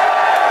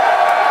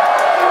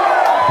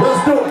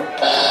 Let's do it.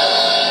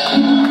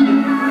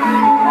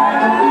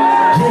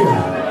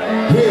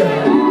 Yeah.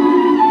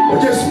 Well,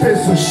 just spit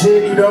some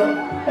shit, you know.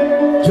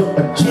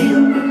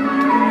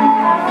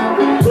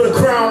 Put a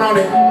crown on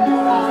it.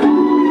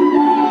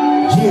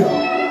 Yeah.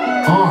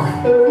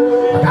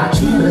 I got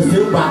cheap, but it's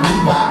still by me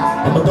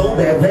by. I'm a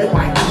throwback red,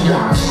 white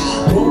neon.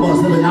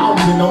 Rumors living, I don't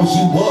even know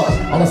she was.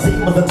 All I see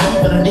was the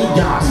teeth and the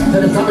neons.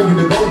 Said it's time for you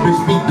to go,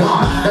 bitch, be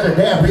gone. Got a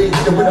damn big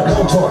hit with a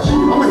blowtorch.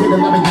 I'ma hit it,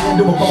 let me get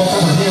into a ball.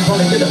 Put my hands on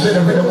it, get a bit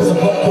of rhythm with a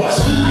blow course.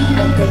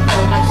 I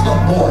can't like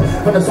snowboard.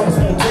 From the summer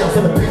small tail to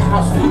the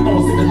penthouse street.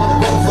 Almost sitting on the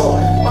ground floor.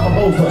 Like a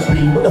Mozart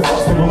street, what the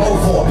fuck's the remote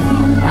for?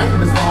 I ain't in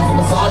the stars for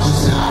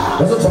massages.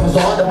 That's what I'm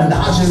start the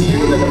menages.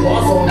 People in the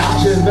boss on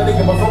notches. Better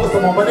get my focus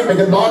on my money,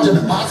 make it larger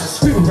than boxes.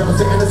 People never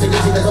singing the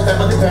singing, see, there's a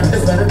family family.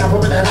 It's better now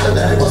from an animal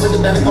that it wasn't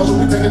that it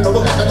we taking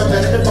over. I'm gonna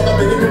plan it. Fuck up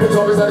many people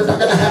told us that it's not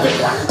gonna happen.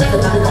 Back in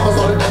 95, I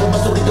saw the devil, my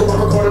story go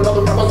on, record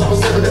another rappers. I was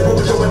saving it,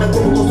 proving show when the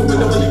group goes to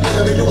window when you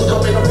get it. You was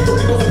jumping up, you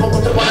don't pump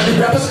with the body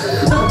rappers.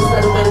 Now it's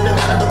better when they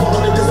got the ball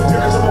and they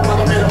disappearance of a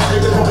brother made a money.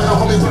 They're holding a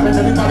homies, women,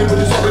 everybody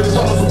with his already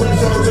sold. So when you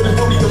show them to the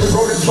phone, you can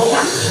roll it slow.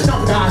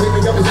 Now God hit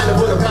me up his head and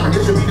put a pound.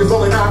 Get your beat is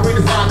rolling out, read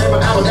his line, name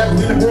an hour. That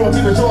we in the world,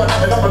 keep it short.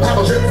 I'm an up and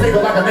down, trip flavor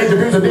like a major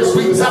views of this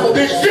sweet and sample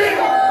bitch shit.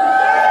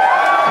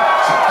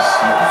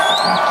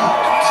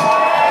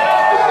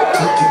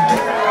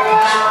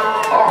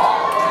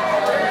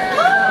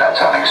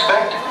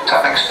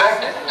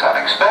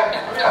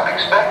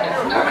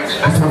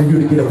 It's time for you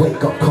to get a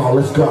wake-up call.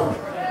 Let's go.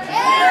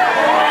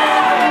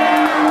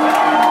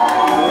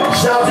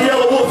 Shout out to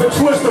Yellow Wolf and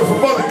Twister for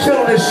fucking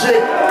killing this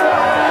shit.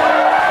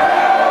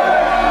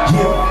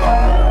 Yeah.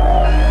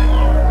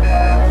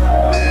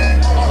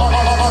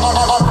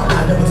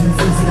 I never seen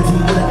the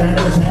team with a game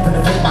that was made for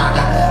the fake my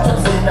guy. Try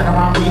to say that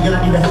around me,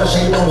 gonna need a hell of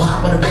shade, no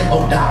hot with a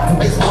rainbow dot. From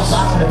baseball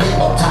shots to the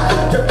baseball tie.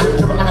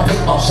 Dripping like a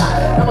baseball shot.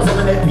 I was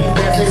in that piece,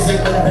 dancing, sick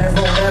with a band,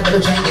 roll down with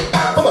a chain.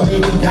 Full of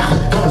baby guy.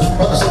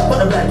 Brothers,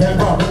 put a black gang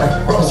wrong.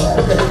 Brothers,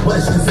 look at what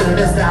is considered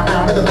this down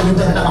now. Nigga, when you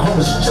living out of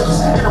homeless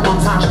shuckers. In a one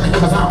time, check the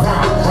give us our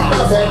prime.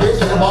 Another fat bitch,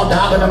 get them all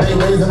down. In a many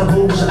ways in the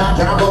pool, should I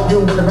drown? Fuck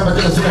you with the rubber,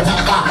 just see the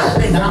top five.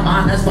 Things that I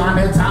mind, that's fine,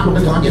 that time.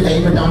 With the gun you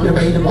hate, but don't you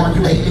hate the one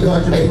you hate.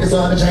 Because you hate this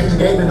other change the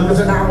game. And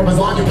listen now, as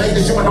long you play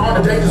this, you and on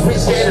the day, just we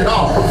scared it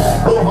all.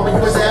 Little homie,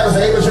 you was sad as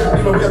able,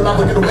 shouldn't even real love.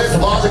 Look at the west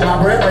of Logic, I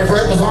bread, my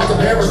friend was on the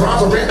Paris,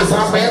 Ron's a rent, the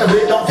sauce man, the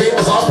lid don't fit,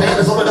 was all span.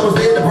 Some of them was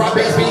big, the prop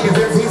bass speed is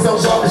empty, so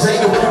sharp, and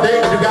shaking with the day,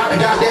 but you got the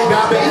goddamn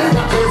got me.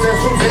 Got kids and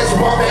shoes, and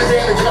some ball bands,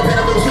 and jump in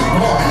a little super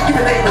ball. Keep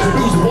your name as a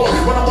loser boy.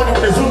 When I'm running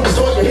with a zoom, the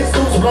story, you hit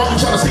snooze so long, you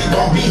trying to sleep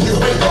on me, here's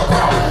a wake up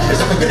call. It's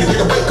time for you to get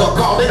a wake up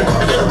call, then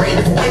come and get a rain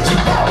for way too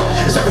far.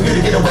 It's time for you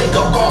to get a wake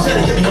up call, then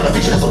hit me on the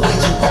feature, it's a way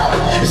too far.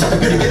 It's time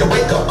for you to get a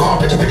wake up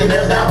call, put your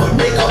fingernails down, put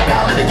makeup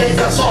down, and the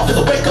game's not soft, it's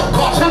a wake up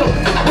call. Tell them,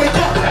 wake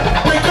up,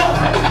 wake up,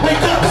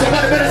 wake up,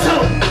 somebody better tell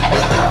them.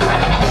 Wake up,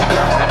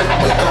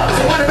 wake up,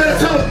 somebody better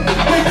tell them.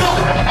 Wake up,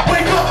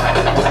 wake up,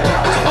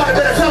 somebody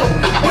better tell them.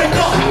 Wake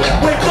up,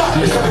 wake up,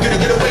 it's time for you to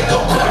get a wake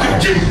up call, you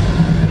G.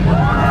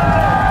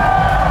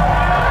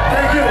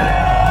 Thank you.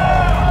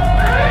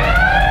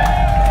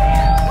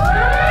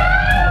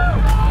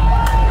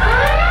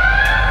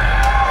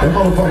 That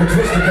motherfucking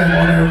Twister came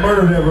on there and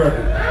murdered that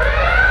record.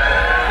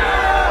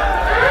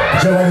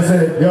 But yo, like I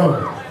said, yo,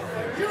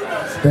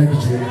 thank you,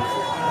 G.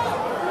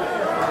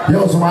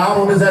 Yo, so my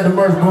album is at the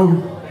merch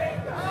booth.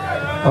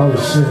 Oh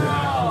shit.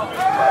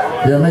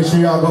 Yeah, make sure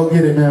y'all go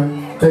get it,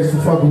 man. Thanks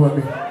for fucking with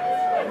me.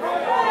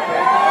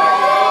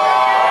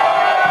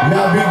 We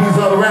gotta beat these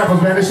other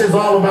rappers, man. This shit's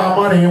all about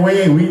money, and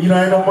ain't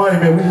no money,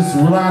 man. We just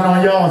relying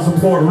on y'all and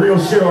support real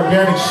shit,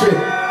 organic shit.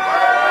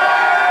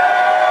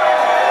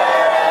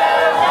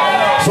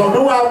 So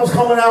new album's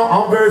coming out.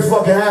 I'm very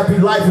fucking happy.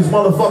 Life is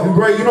motherfucking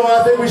great. You know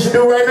what I think we should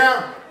do right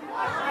now?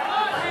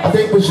 I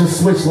think we should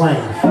switch lanes.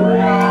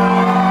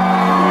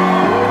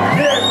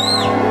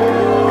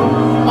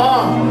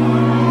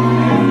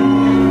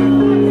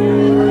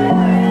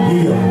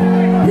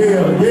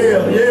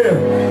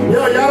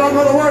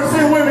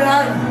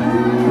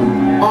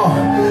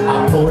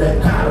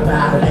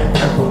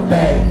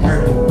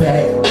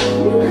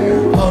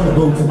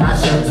 Cabooze to my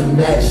shirt to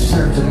match,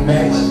 shirt to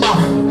match.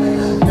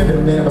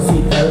 Never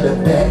see further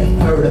back,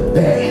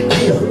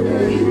 yeah.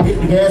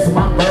 Hit the gas with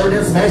my bird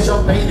and smash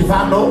your thing if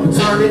I know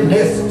returning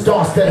this.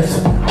 Star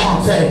status,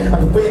 arm tag, out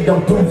the window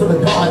through for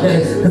the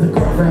garden. Cause the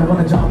girlfriend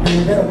wanna jump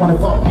in, they don't wanna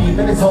fuck me.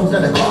 Then it's hoes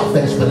at the car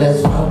fetch, but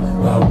let's roll.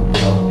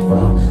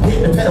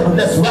 Hit the pedal and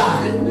let's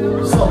ride.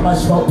 So much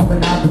smoke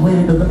coming out the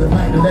window, looking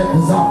like the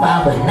letters on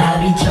fire, but now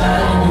we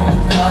trying in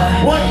the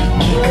car. What?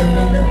 Kick 'em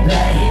in the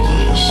back,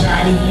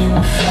 shotty in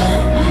the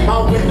front. My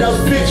windows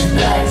pitch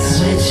black,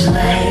 switch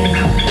lanes.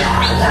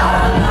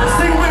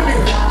 Sing with me.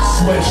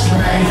 Switch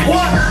lanes.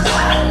 What?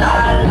 Now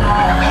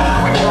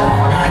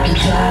we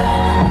trying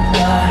in the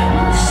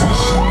car,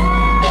 session in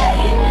the back.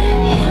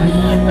 Hit me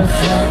in the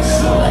front,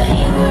 so I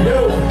ain't with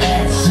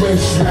that.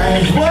 Switch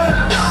lanes. What?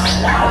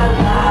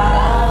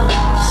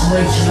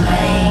 Switch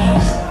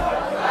lanes.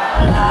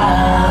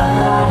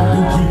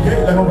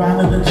 Like I'm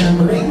riding the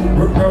Jamboree,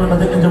 Rick Burn, I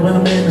think I'm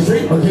in the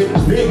street. But get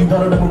big, you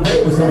thought it never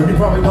made with something. You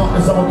probably thought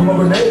that someone threw a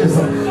grenade or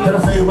something. Then I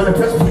say when the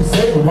press we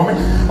save it, woman.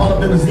 All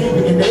up in the scene,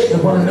 getting naked,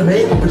 running the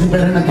makeup, but you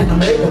better not get the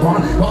makeup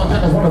on. All I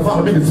just wanna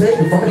follow me to take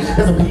it from me.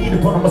 There's a need to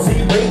put on my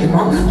seat, waiting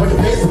on. When you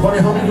face the funny,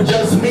 homie, you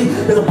jealous of me.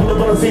 There's a pull up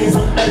on the scene, so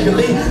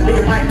automatically.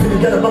 Nigga might put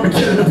together, but me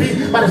killing the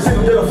beat. Might have seen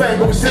a little fang,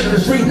 but we sit in the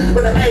street.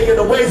 With the A and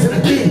the ways and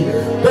the D.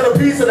 Got a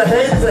piece of the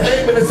head, is a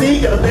hate in the sea.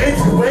 Got a legs,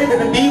 you wave in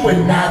the knee.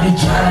 When I be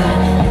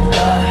trying.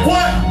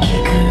 What?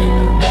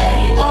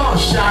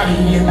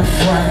 Shotty in the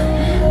front.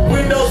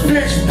 Windows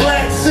pitch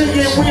black,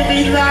 singing with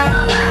me like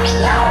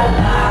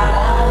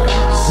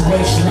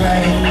switch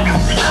lanes.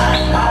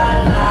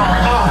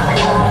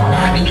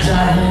 I be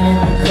driving in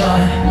the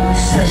car,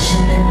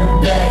 session in the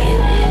back,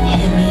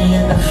 hit me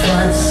in the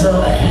front, so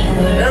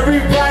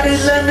everybody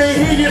let me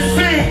hear you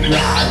sing.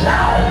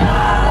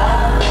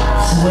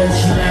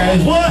 Switch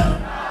lanes. What?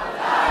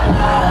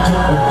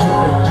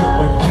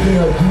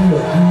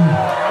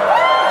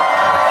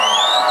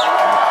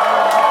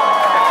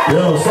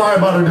 Yo, sorry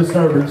about the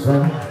disturbance,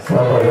 man. Sorry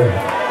about that.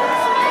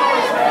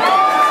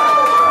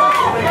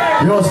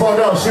 You know what's fucked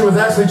up? She was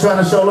actually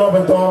trying to show love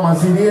and throw on my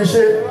CD and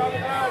shit.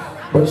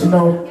 But you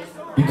know,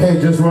 you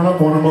can't just run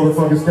up on a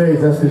motherfucking stage.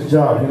 That's his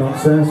job, you know what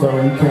I'm saying? So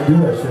you can't do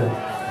that shit.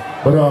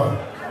 But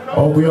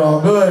hope we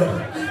all good.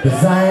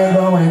 Cause I ain't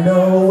going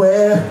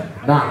nowhere.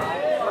 Nah.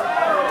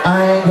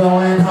 I ain't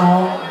going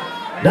home.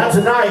 Not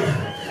tonight.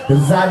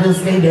 Cause I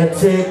just need that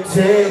tick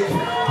tick.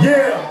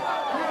 Yeah.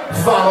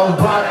 Followed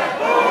by that.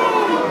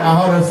 Now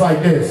hold us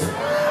like this.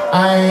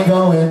 I ain't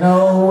going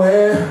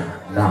nowhere.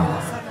 Nah.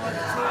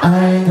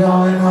 I ain't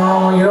going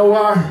home. You know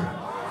why?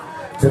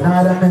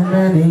 Tonight I'm in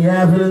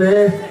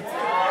Minneapolis.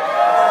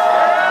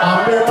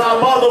 I'm in my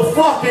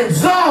motherfucking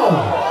zone.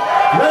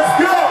 Let's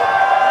go.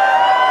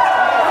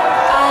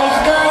 I've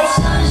got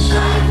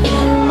sunshine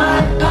in my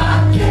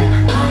pocket.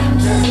 I'm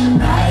just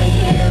right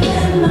here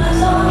in my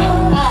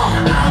zone.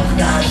 I've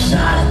got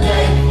Sade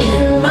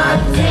in my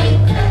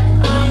ticket.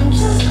 I'm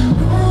just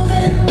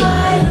moving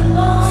right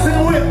along.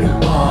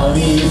 All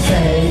these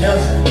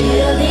haters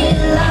really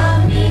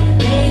love me.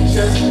 They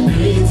just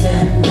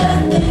pretend that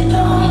they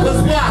don't.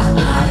 Cause why?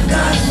 I've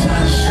got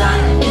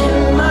sunshine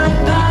in my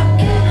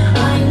pocket.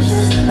 I'm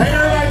just hey,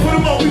 everybody, put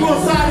them up. We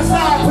going side to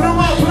side. Put them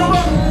up. Put them up.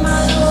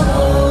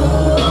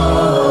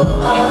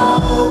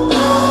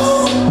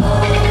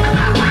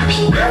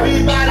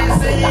 Everybody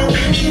singing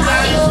with me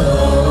like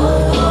sing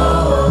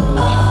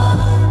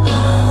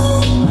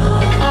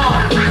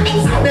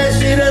that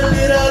shit a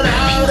little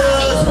louder.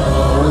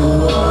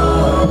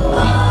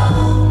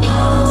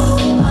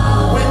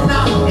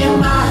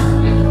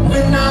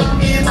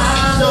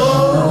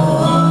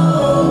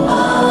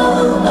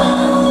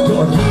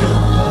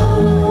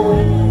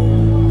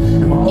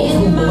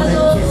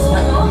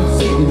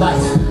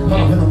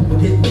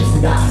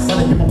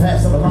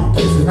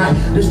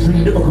 This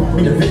dream never gonna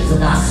be a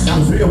victim. I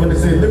was real when they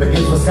said live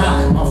against the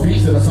sky. My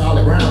feet to the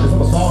solid ground. It's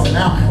almost falling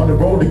out on the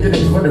road to get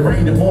it when it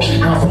rained and poured.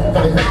 Now it's home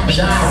for the clock to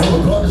shine. All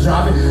the colors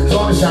driving,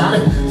 sun is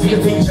shining. See a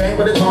teen chain,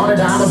 but it's on the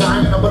diamonds. I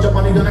ain't got a bunch of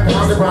money gonna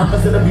come the ground.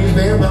 Instead of being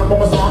there, but I'm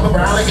almost on the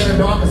ground. Like in the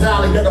darkest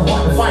alley, got the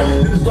heart to fight.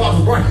 Then the stars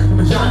are bright, the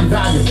majority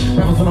value.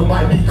 Rappers on the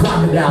bite, me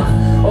crocodile.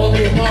 All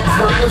me and mom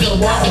smilers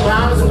and walk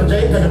around. It's on the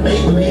day that it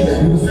made believe. You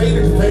can say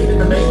that you played in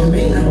the make to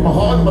me. But my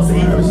heart must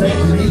even the same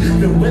to me.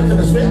 The wind and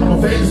the sweat, I'm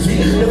a famous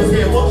G. Never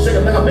scared, fuck,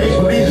 shaking like a make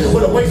believe.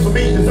 What a waste for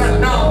me, cause I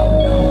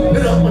know.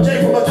 Lit up my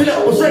J from my chin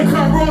up, with straight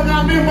crime rolling,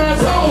 I'm in my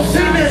zone.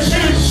 Sitting there,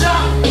 shit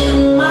shot.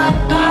 in my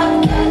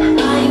pocket.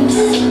 I'm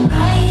just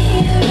right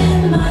here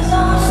in my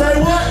zone. Say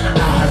what?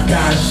 I've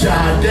got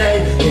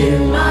Sade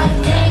in my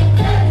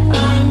ticket.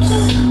 I'm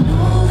just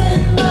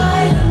moving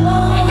right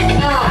along.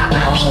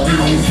 all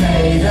these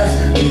haters.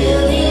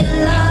 Really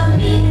love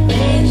me,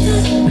 they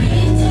just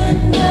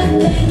pretend that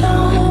they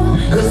don't.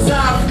 Cause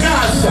I've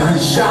got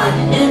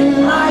sunshine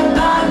In my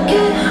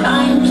pocket,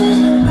 I'm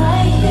just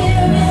right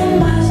here in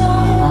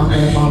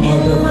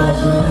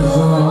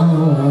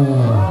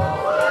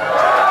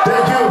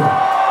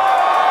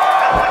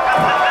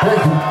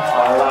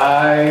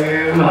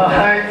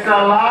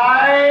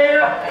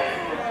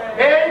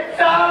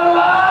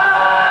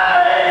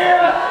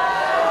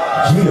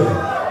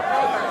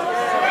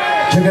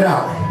Check it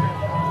out.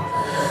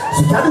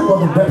 See, Daddy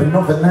wasn't repping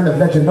no Atlanta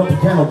legend, no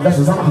piano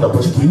lessons. I'm not a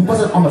bush key.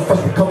 Wasn't on the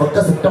first recover,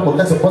 that's a double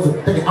lesson.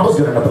 Wasn't thinking I was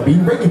good enough to be.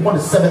 Rating 1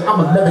 to 7, I'm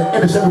 11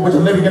 in the Chevy with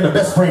your living in the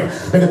best friend.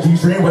 Make a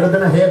G-string, wetter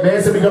than a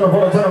headband. Said we gonna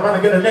roll a turn around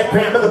and get a neck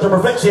pan. Look at your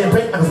reflection,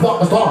 paint like a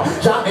sparkle star.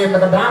 Shot in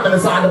like a diamond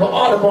inside of an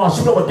Audemars.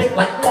 She know a dick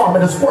like mom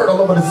and a squirt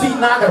all over the seat.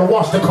 Now I gotta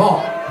wash the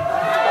car.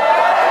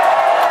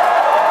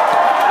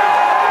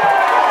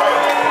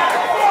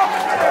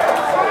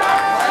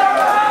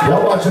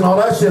 Y'all watching all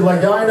that shit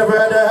like y'all ain't never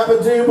had that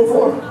happen to you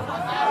before?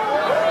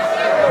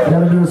 You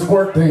gotta do the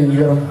squirt thing, you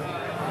gotta...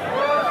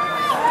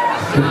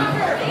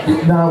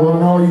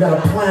 No, you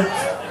gotta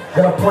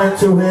plant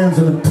 2 hands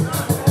and then...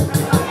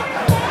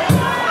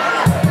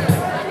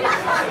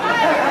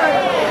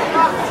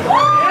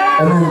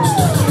 And then...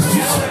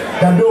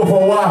 Gotta do it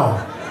for a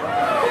while.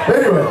 But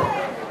anyway,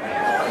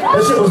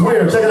 that shit was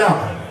weird, check it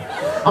out.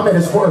 I made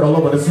it squirt all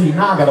over the seat.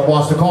 Now I gotta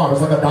wash the car.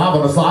 It's like a dive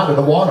on the side of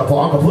the water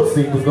park. A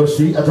pussy was good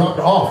shit. I dropped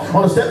it off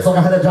on the steps like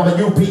I had a job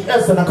at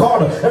UPS in a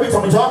car. Every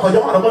time we talk, I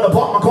want to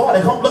park my car.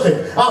 They come looking.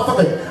 I'll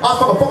fuck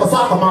a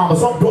soccer mom or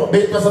some dope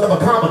bitch that's another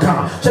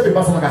Comic-Con. Chevy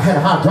busting like I had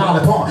a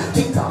hydraulic pump.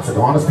 T-tops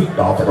are on the speed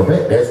off like a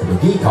red desk with a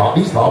geek car.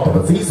 These car for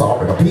the seesaw,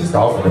 for the peace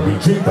off, for the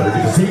beat cheap, for the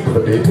DC, for the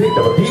big pig,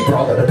 for the deep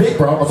bra, for the big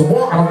bra. Was a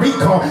walk on a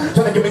recall.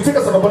 Trying to give me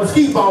tickets on a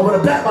ski ball with a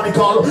black money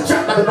car.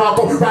 Shot like a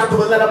narco. Ride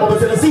through Atlanta over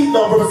Tennessee.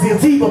 Love from a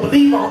CNT, but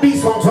believe on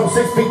beast long term.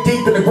 6 feet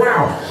deep in the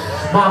ground.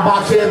 My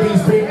box here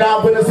beats big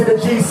now. When I see the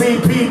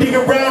GCP digging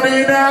around in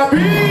NIB.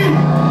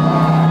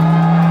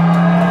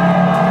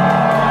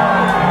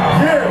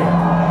 Yeah.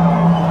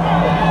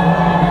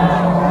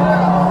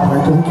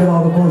 Alright, can we get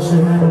all the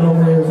bullshit handled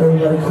over there? Is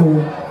everybody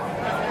cool?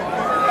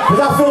 Cause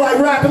I feel like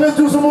rapping. Let's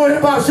do some more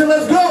hip hop shit.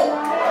 Let's go.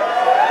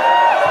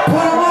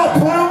 Put 'em up,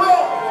 put 'em up.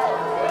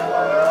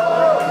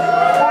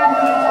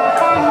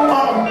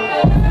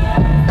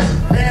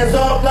 Hands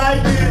up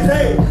like this,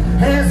 hey.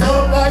 Hands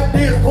up like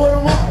this, put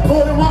 'em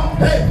up,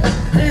 hey.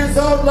 Hands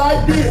up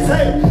like this,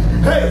 hey,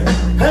 hey,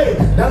 hey.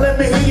 Now let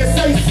me hear you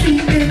say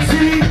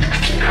C-N-G.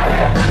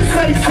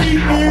 Say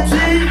C-N-G.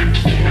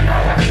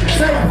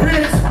 Say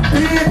Rittz,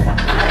 bitch.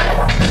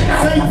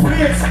 Say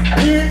Rittz,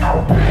 bitch.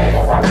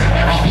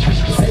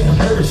 Say a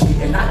murder shit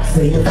and not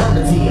say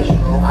affirmative.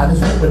 I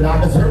deserve what I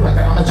deserve like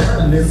I'm a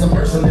journalist, a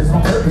merciless.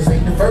 My purpose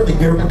ain't to further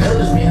your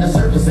encouragement. The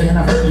surface and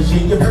I heard the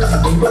shit, your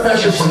person ain't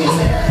professional shit.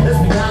 Let's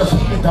be honest,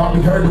 we thought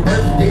we heard the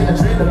worst. Then the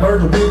trend of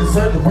murder with the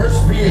certain worst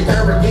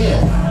reoccur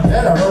again.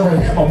 That I over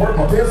him, I work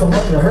my pants so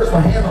much it hurts my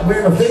hand. I'm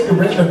wearing a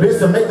finger in the bitch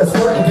to make us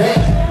work again.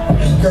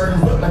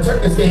 Curtains look like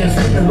turkey stands,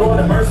 screaming Lord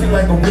of mercy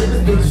like a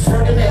witness bitch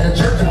working at a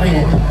church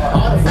event.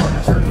 All the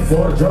front church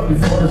before the drug,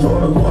 before the door,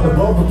 the Lord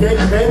above forgave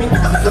me, maybe. I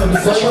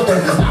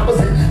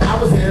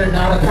was in and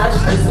out of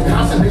consciousness and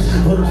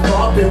consternation. Put a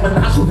straw in when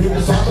I should be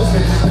the softest.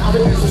 Now the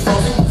bitch was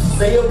saucy,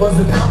 say it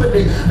wasn't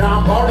confident. Now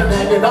I'm hard and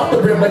hanging off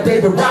the rim like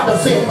David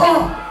Robinson.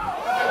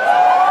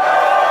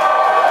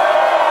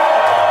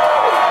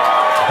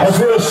 That's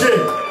real shit.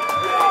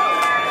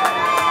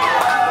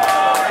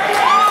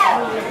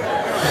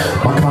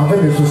 My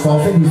confidence was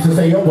false. They used to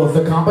say I was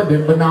a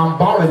competent, but now I'm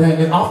balling,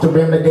 hanging off the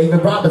rim like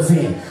David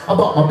Robinson. I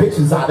bought my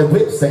bitches out of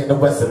whips, ain't the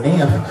Western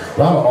End. A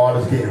lot of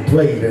artists getting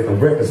played in the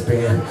record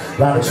spin. A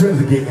lot of trends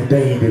are getting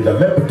dated, a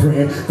leopard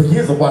print. For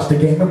years I watched the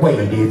game and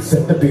waited.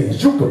 Set the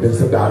binge, you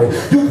convinced about it.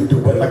 You can do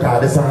it like I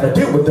designed to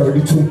deal with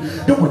 32.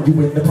 Doing you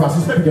in the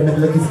process. Maybe you're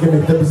making like he's giving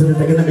the percent,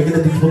 taking the making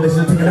the people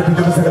listen, taking the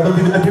people listen,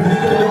 believing the people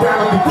in the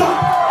ground on the block.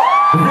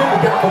 We really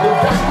got what they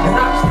got, and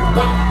I just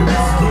rock the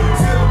best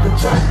kids.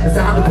 It's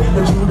time to pick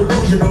what you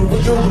delusional,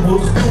 what usual.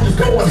 You just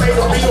go and make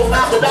a real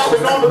now, but I've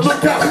been on the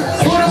lookout.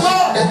 Put 'em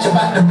on! That you're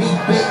about to be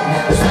big.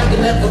 It's like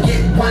you never get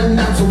 1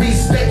 ounce of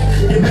respect.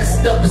 You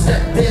messed up and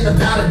stepped in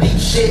about a deep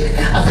shit.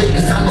 I think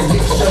it's time to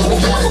get show.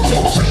 We gotta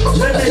get shit.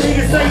 Let me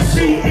hear you say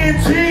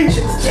C-N-G.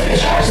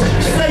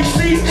 Say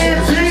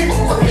C-N-G.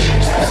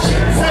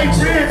 Say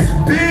Rittz,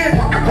 bitch.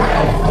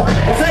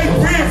 Say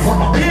Rittz,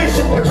 bitch.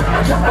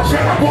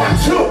 Check 1,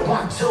 2.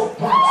 1, 2,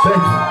 1. Thank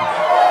you.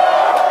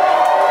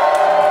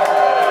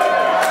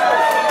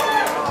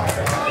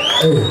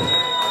 Hey,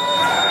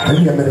 and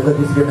you got me to let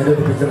these get me to the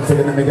piece. I'm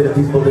taking the negative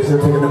piece, but they're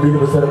taking the reading,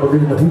 but set up a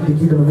reading, but people can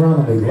keep them around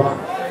and they lock.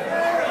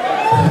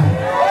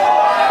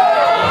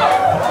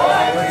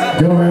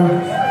 Yo, man,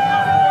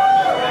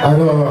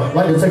 I'd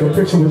like to take a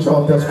picture with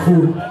y'all if that's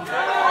cool.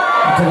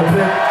 Take a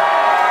pic.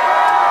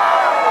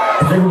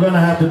 I think we're gonna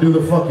have to do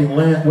the fucking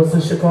land. What's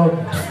this shit called?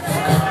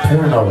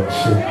 Porno and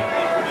shit.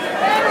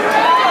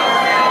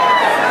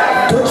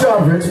 Good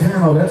job, Rittz.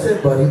 Porno, that's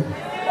it, buddy.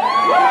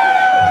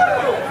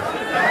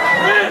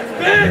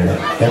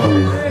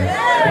 Emily.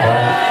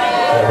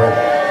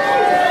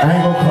 I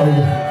ain't gonna call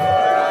you.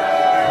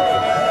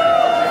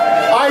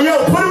 Alright, yo,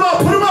 put him up,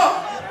 put him up!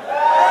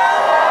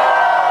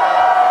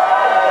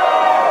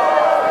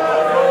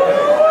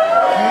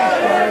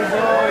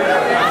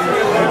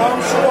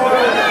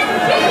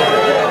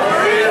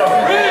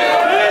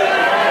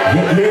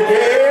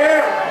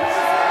 Yeah.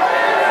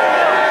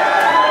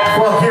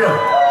 Fuck him.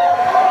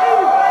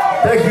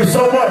 Thank you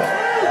so much.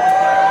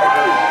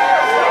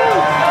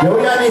 Yo,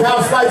 we got any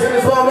house lights in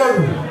this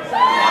motherfucker?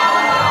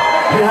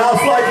 Any house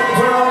lights you can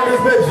turn on in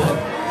this bitch?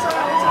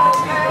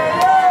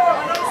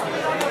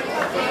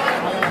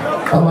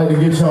 I'd like to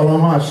get y'all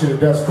on my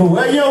shit, that's cool.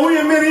 Hey, yo, we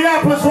in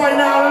Minneapolis right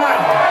now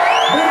tonight.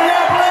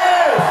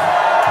 Minneapolis!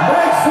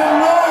 Make some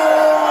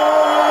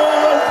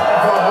noise!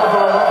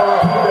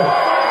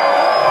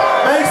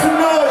 Make some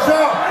noise,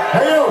 y'all.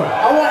 Hey, yo,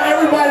 I want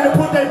everybody to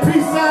put their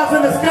peace signs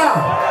in the sky.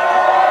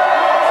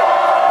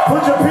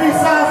 Put your peace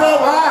signs up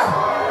high.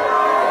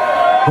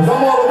 Because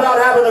I'm all about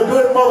having a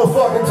good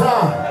motherfucking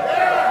time.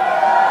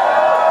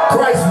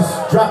 Crisis,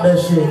 drop that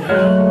shit.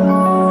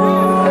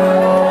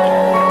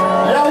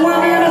 Y'all with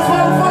me in this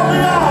motherfucker,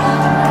 y'all?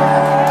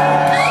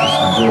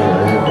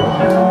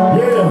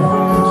 Yeah.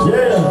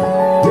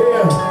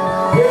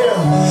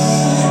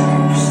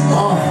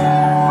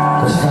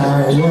 Cause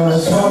I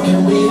was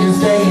smoking weed and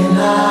staying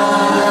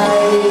high,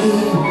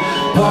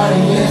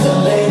 partying till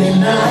late at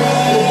night.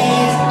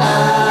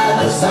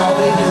 Cause all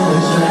we do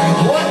is drink,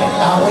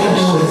 all we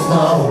do is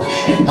smoke,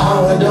 and all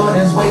we're doing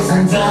is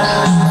wasting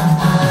time.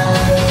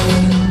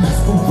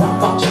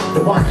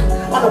 Chapter 1,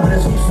 I know when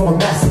it's hoops for a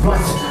massive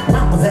lunch.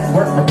 Mom was at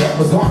work, my dad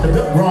was gone. They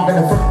looked wrong in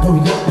the front door,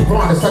 he looked me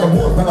wrong. Instead of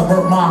wolves, when I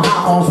burnt my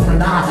high on from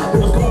the 9. It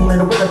was cool in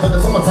the winter for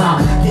the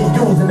summertime. Getting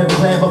used in the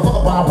glad, but fuck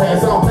a ball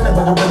pass. I don't feel it,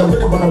 but the weather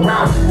really run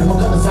around. And my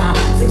color sign,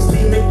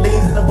 16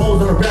 McLeans in the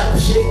bowls on the rap and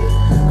shit.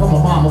 Cause my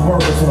mama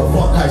worked so the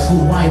fuck high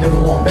school, I ain't never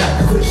going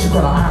back. I quit, she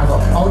cut her eyes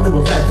off. All I did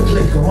was fast to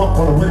click her up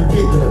on the winter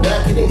get to the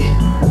back of it.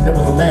 That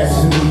was the last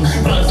of me. She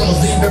brought us on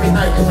sleep every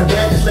night, cause my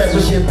dad just left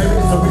with shit. Maybe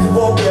it's a reason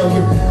for a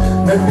failure.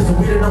 Maybe it's a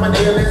weird on my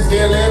nail and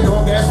scaling.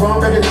 Going gas wrong,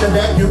 ready to the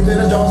vacuum. In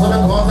the Jones on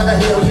the cars like a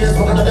hell, yeah.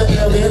 Smoking like a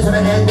alien,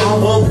 trying to act on.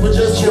 Well, we were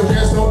just children,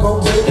 smoke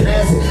coke, taking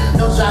acid.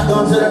 No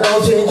shotgun to the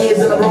nose, 10 years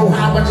in a row.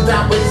 How much you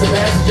top with some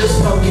acid? Just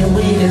smoking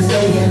weed and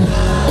staying.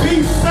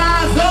 Peace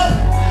signs up.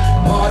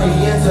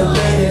 Partying till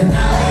late at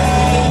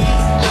night.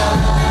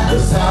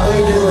 Cause all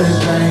we do is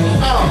drink,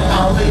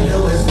 all we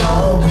do is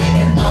smoke,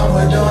 and all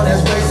we're doing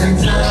is wasting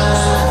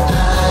time.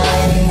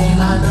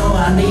 I know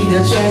I need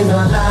to change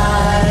my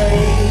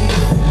life,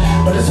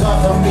 but it's hard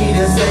for me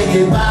to say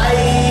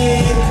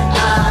goodbye.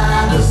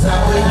 Cause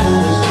all we do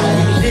is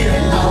drink,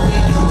 and all we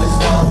do is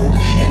smoke,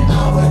 and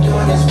all we're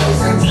doing is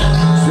wasting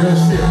time. Real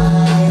shit.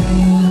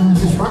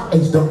 Since my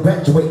age don't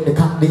graduate, the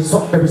cop did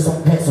so every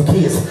song had some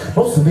kids.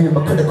 Most of them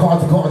are credit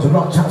cards and cards and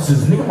rock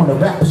choppers. Nigga wanna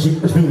rap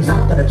shit, which means I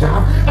got a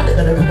job. I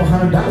got a couple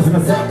 $100 in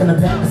a sack and a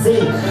pack of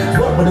seed.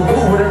 What with a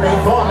cool with a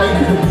name for like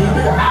you can be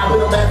with a high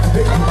with a back to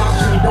bitch and rock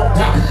shit don't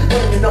die.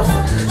 Ain't enough.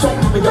 So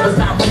many guys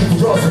not money for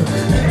drugs.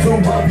 Two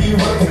one be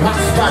one for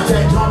pots, spot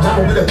jack, John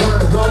John with a gun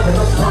and a gun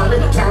and I'm trying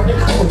to turn it.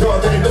 I'm a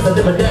dog that ain't just a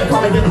different dad.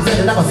 Call me and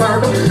said that I'm a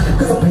servant.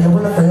 Cause I'm paying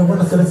when I fail when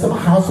I sell it to my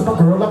house with a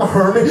girl like a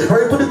hermit.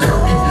 Hurry for the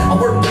curtain. I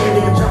work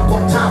daily and jump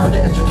on time for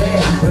the extra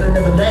cash. But it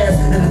never lasts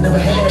and it never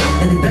had.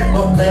 Any back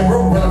up plan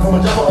road running from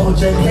a job over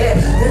Jake had.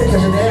 Then it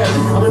catch an ass.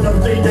 I've been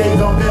up 3 days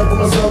on bail for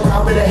myself.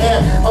 I've been a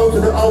half. O to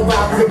the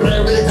O5. The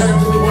blood really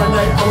turned to me one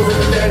night. I was in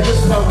the bed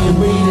just smoking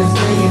weed and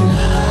staying.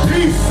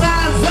 Peace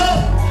signs up.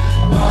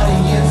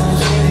 Partying till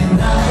late at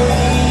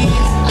night.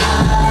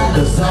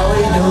 Cause all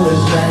we do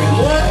is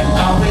drink, and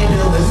all we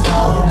do is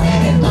smoke,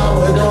 and all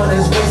we're doing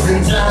is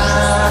wasting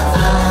time.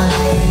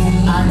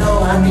 I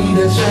know I need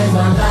to change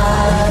my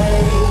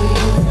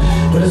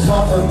life, but it's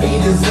hard for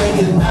me to say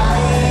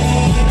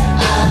goodbye.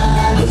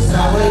 Cause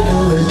all we do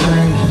is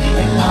drink,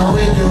 and all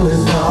we do is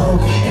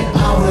smoke, and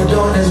all we're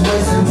doing is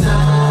wasting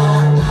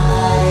time.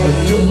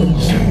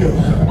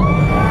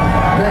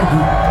 Thank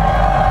you.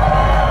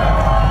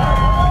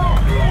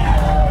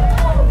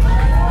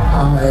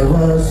 I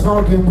was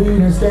smoking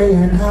weed and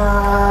staying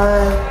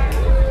high.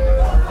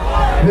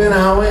 Then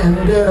I went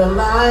and did a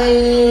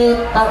line.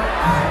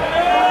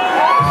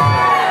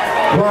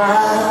 Wow.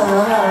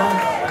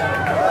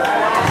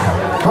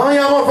 How many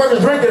y'all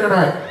motherfuckers drinking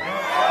tonight?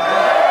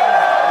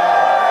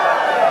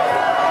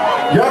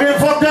 Y'all getting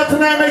fucked up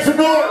tonight? Make some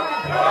noise.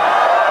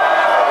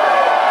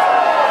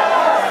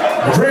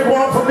 Drink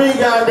one for me,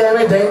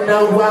 goddammit. They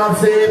know I'm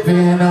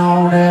sipping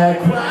on that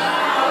crowd.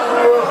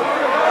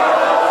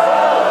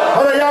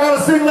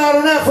 Sing loud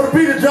on that for the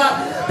beat to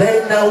drop.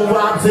 They know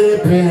I'm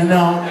tipping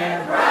on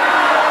that crowd.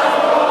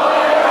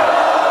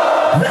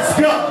 Let's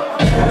go.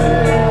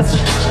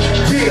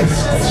 Yeah.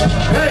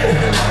 Hey.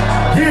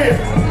 Yeah.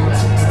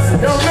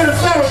 Yo,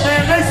 Minnesota,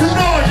 man. Make some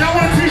noise. Y'all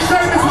want a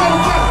t-shirt this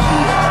motherfucker?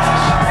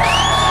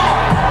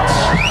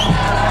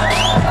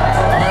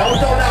 Alright, I'm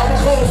going now. I'm gonna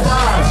close my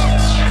eyes.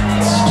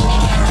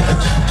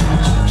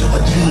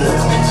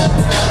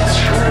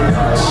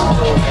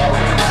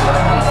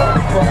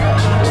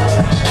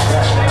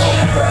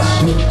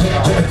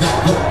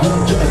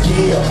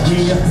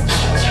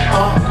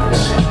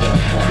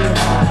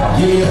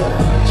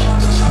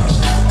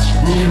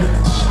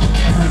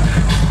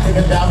 Take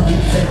a dog, get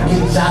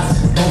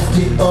shots, don't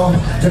get off.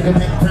 Drink a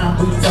background,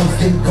 we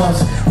toasting cups.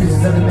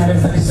 Pieces of the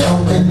matters that is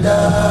opened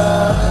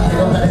up. They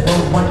don't let it go,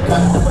 one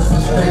cut. That was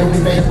frustrated, we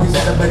made it, we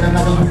celebrate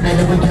another, we made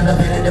it, we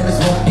celebrated, then we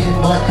smoking.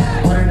 But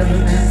one of the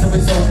minutes, so we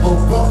so full.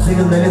 see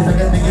you ladies like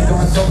a nigga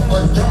doing so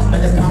much jump.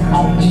 Better come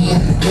on in,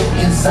 get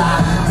inside.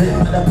 Fit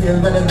with the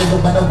pills, better nigga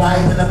by the wife.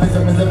 And I'm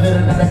missing a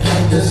bitter that I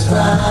can't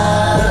describe.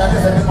 But I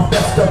guess I get my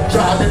best up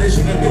try. Then this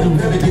shit can get too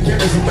heavy, get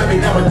careless and baby.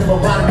 Now I never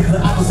body is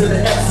the opposite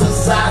of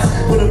exercise.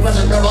 Put a bunch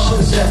of never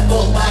on the chest,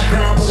 fuck my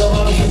crown. Put a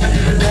lot of shit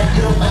in that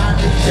you'll find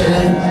me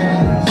chillin'.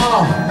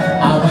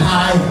 I'm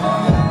high.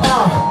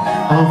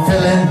 I'm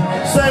feeling.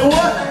 Say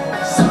what?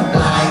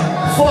 Sublime.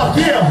 Fuck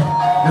yeah.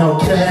 No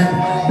kidding.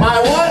 My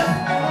what?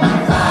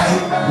 I'm fine.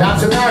 Not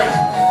tonight.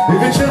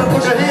 If you're chillin',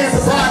 put your hands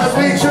aside. Cause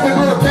we ain't trippin',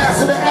 gonna pass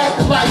to the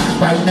afterlife.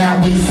 Right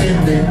now we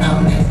sippin'.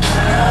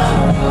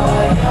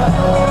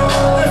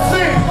 Let's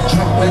sing.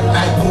 Drunk with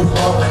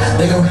alcohol.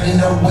 They already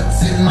know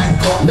what's in my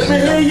cup. Let me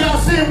hear y'all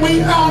sing.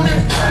 We own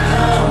it.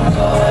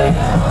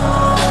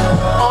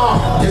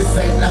 This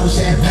ain't no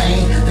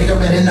champagne. They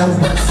already know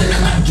what's in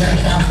my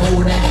drink. I'm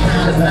full that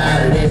pound of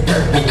out of that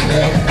purple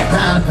bag.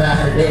 Pound of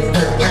out of that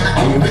purple.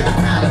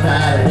 Pound of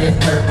out of that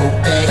purple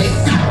bag.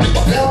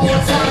 One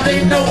more time, they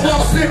know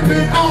I'm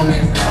sipping on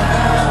it.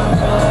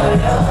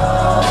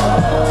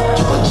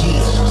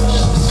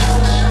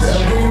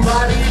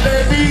 Everybody,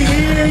 let me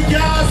hear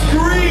y'all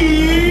scream.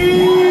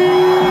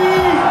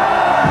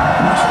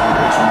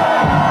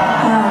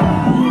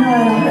 You know I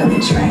don't really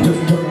drink.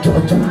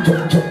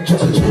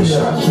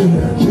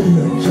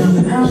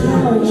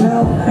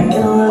 I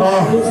get a little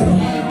crazy.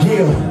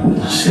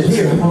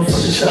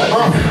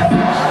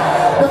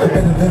 Nothing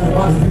better than a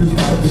body who's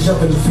about to jump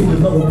in the feet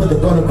and lower with the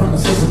gun around the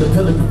system. The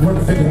pillar, you run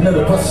the finger,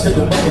 middle, bust stick it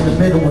right in the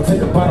middle and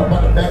take the bottom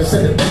out the bag and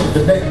set it down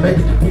the neck.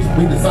 Maybe the piece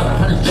we design a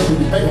hundred jump in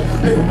the paper.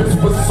 Paper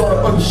mixed with the sort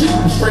of other shit,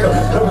 straight up.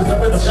 Nervous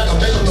up in the shot, I'm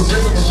making the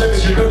rhythm of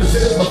living. You know the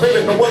shit is my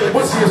favorite. No other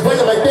whiskey is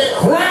playing like that.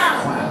 Crap!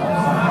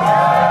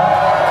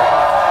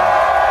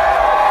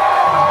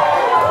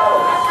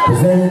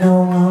 Cause they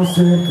know I'm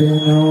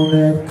sipping on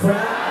that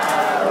crap.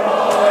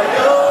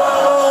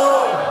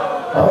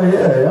 Oh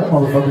yeah, y'all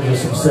motherfuckers are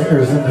some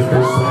singers in this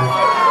bitch tonight.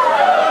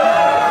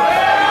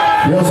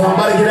 Yo, so I'm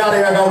about to get out of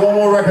here. I got one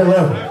more record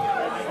left.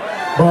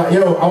 But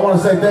yo, I want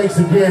to say thanks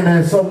again,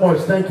 man, so much.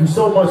 Thank you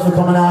so much for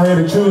coming out here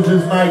to choose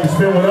this night to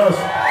spend with us.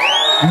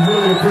 We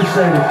really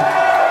appreciate it.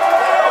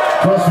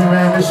 Trust me,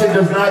 man, this shit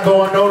does not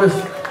go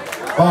unnoticed.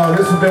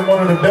 This has been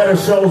one of the better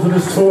shows of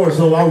this tour,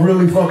 so I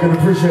really fucking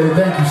appreciate it.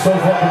 Thank you so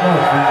fucking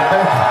much, man.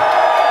 Thank you.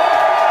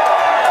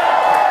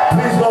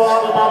 Please go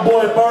out to my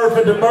boy Murph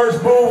at the merch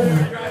booth.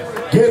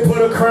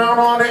 Put a crown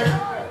on it.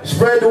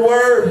 Spread the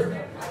word.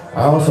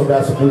 I also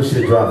got some new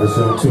shit dropping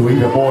soon too.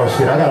 Even more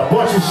shit. I got a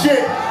bunch of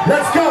shit.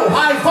 Let's go.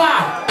 High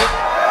five.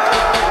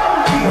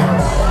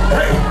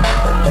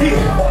 Hey.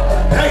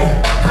 Hey.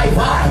 High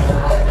five.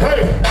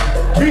 Hey.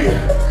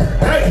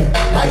 Hey.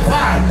 High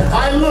five.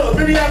 I look.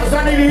 Minneapolis, I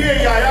need to hear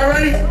y'all. Y'all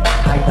ready?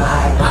 High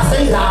five. I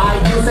say hi.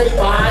 You say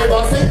five. I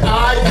say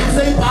hi. You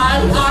say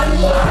five. High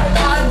five.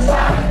 High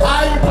five.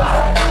 High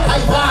five.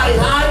 High five.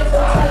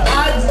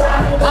 High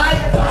five. High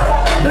five.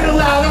 Little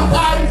louder,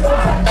 high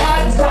five,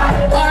 high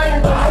five,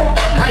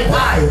 high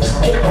five.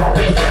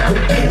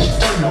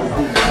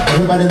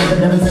 Everybody look at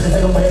them and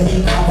say away.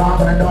 He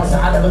come from the north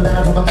side, never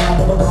let from the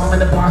mouth of a gun in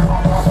the bar.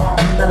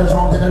 Not a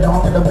drunk in the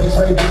dark in the way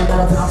straight. Being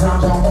on a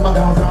time, drunk in my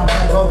downtown.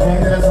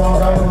 Okay, then it's all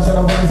right. I'm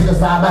gonna see the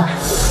spot. That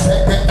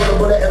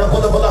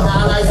full of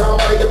highlights.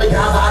 Somebody give me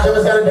guys. I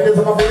just got a niggas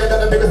on my feet.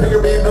 Got the biggest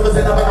nigga being never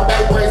seen up in a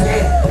white boy's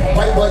head.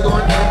 White boy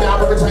going down,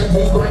 with the train,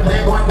 he going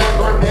glam, going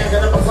man.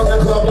 Got up on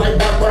the club like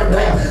one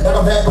glam. Like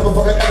a bad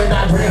motherfucker, every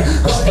night dream.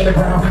 Come to the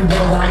ground, you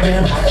know I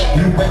am.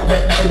 You bet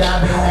that nigga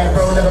die, man. That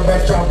bro, little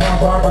red drop, one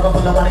bar, but I'm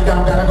full of money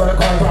down. Gotta go to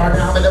car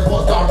down in the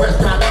 4-star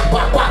restaurant.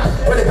 Pop.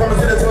 When they come to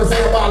the to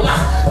say about la.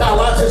 Now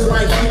I just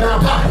like he now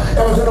pop.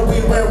 I was in the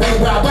weed when we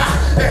ride by.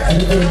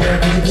 Anything there,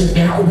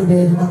 over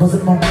there, I was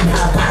in my weed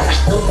high five.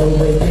 Don't go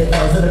away, get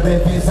balls in the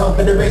bed, face off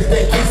in the race,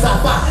 that keeps high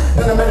five.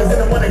 None of them in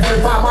the one that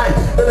get 5 mic.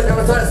 Really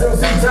gonna touch some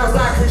seat, sounds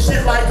like his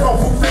shit like Kung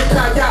Fu Fit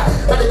Kaya.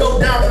 About to go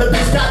down and the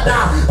bitch got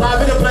down.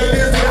 Live in the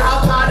playlist, nigga,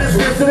 I'll tie this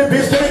wrist to the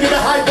bitch, gonna get a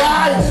high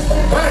five.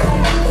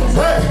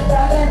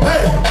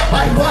 Hey,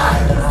 high five.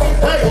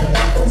 Hey.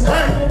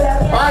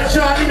 Alright,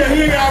 y'all, I need to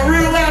hear y'all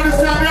real loud this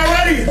time. Y'all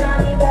ready?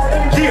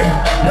 Yeah,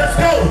 let's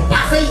go.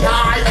 I say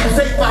hi, you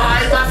say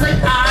five. I say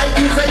hi,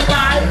 you say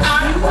five.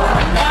 Hi.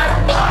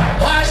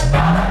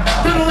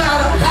 Little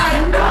louder. Hi.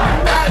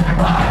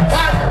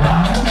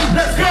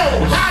 Let's go.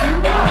 Hi.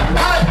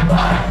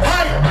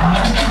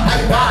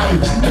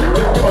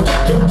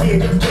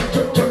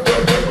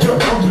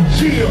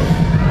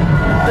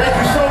 Thank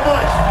you so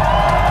much.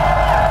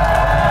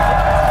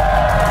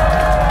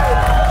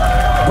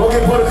 Go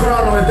get put a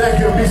crown on it. Thank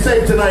you. Be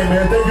safe tonight,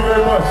 man. Thank you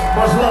very much.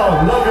 Much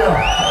love. Love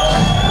y'all.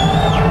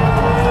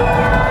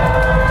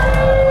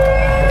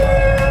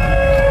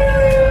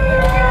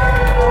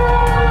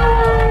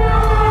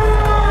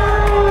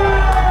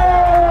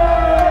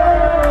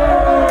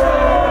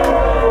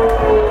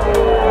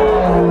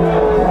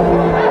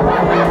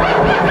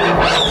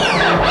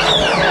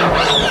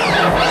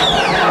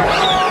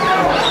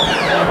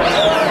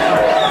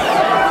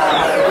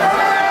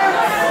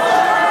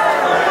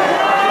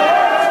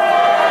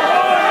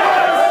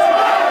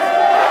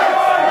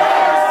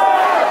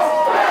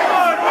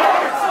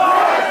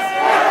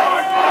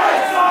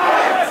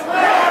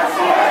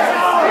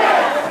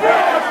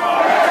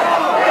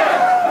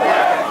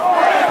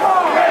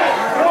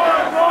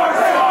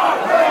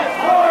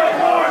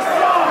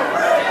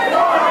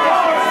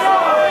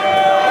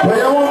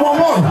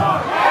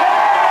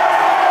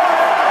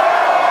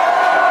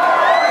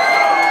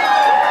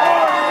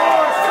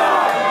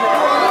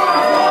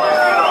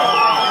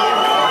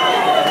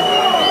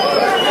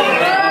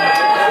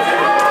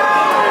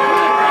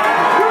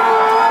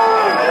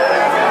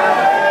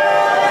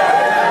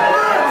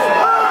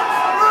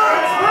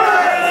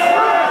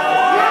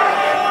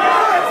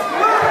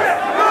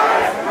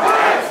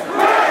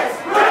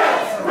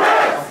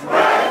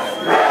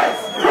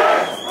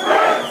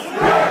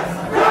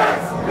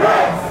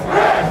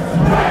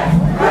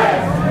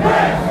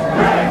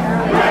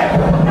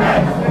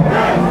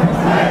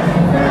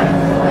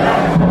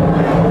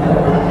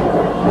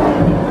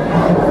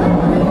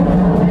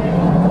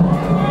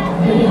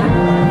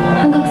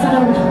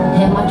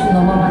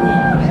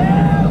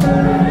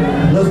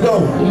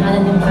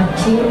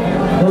 Let's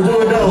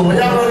do it though.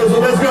 Y'all know this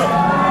one. Let's go.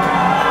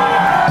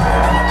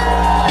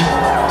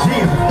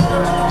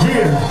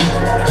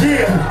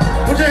 Yeah.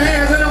 Put your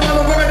hands in the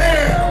motherfucking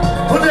air.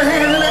 Put your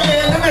hands in the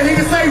air. Let me hear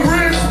you say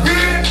Rittz,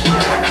 bitch.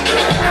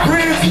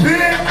 Rittz,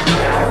 bitch.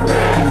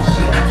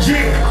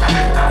 Yeah.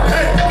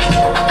 Hey.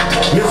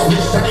 Yes,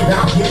 bitch, shutting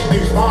down. Get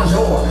bitch,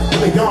 bonjour.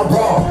 I'm a young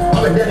broad.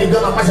 I'm a daddy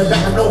gun. I'm myself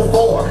back to no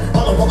 4.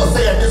 Motherfucker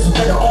saying this is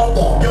better all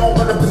for. You don't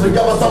want to piss with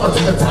y'all. So I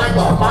took the time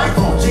off my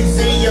phone.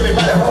 GC,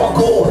 everybody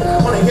hardcore.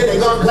 Wanna hear they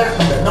gun clap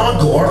from the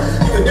non-core.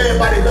 Even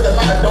everybody looking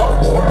like a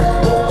dartboard.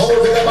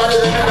 Everybody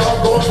that never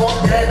hardcore.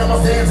 Fuck that. I'm a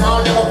stand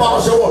tall, never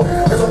fall short.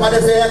 Cause somebody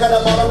say I got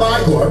a ball of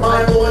my core.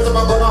 My boys, I'm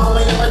gonna home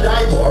and I'm a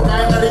die for.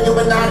 I'm not a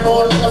human 9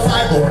 more, like a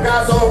cyborg.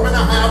 Guys over in the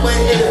highway,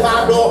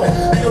 85 door.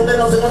 Niggas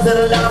little singles that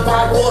are down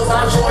 5 4.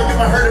 I'm sure you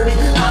been heard of me.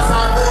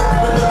 Outside door,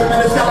 people looking at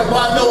the sky like,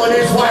 well, I know it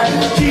is white.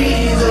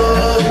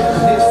 Jesus.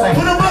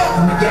 Put them up.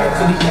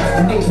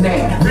 The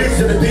nickname. Rich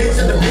to the bitch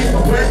and the beast,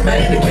 my press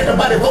man. They can't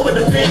nobody go with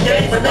the big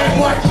game, but they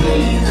what?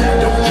 Jesus.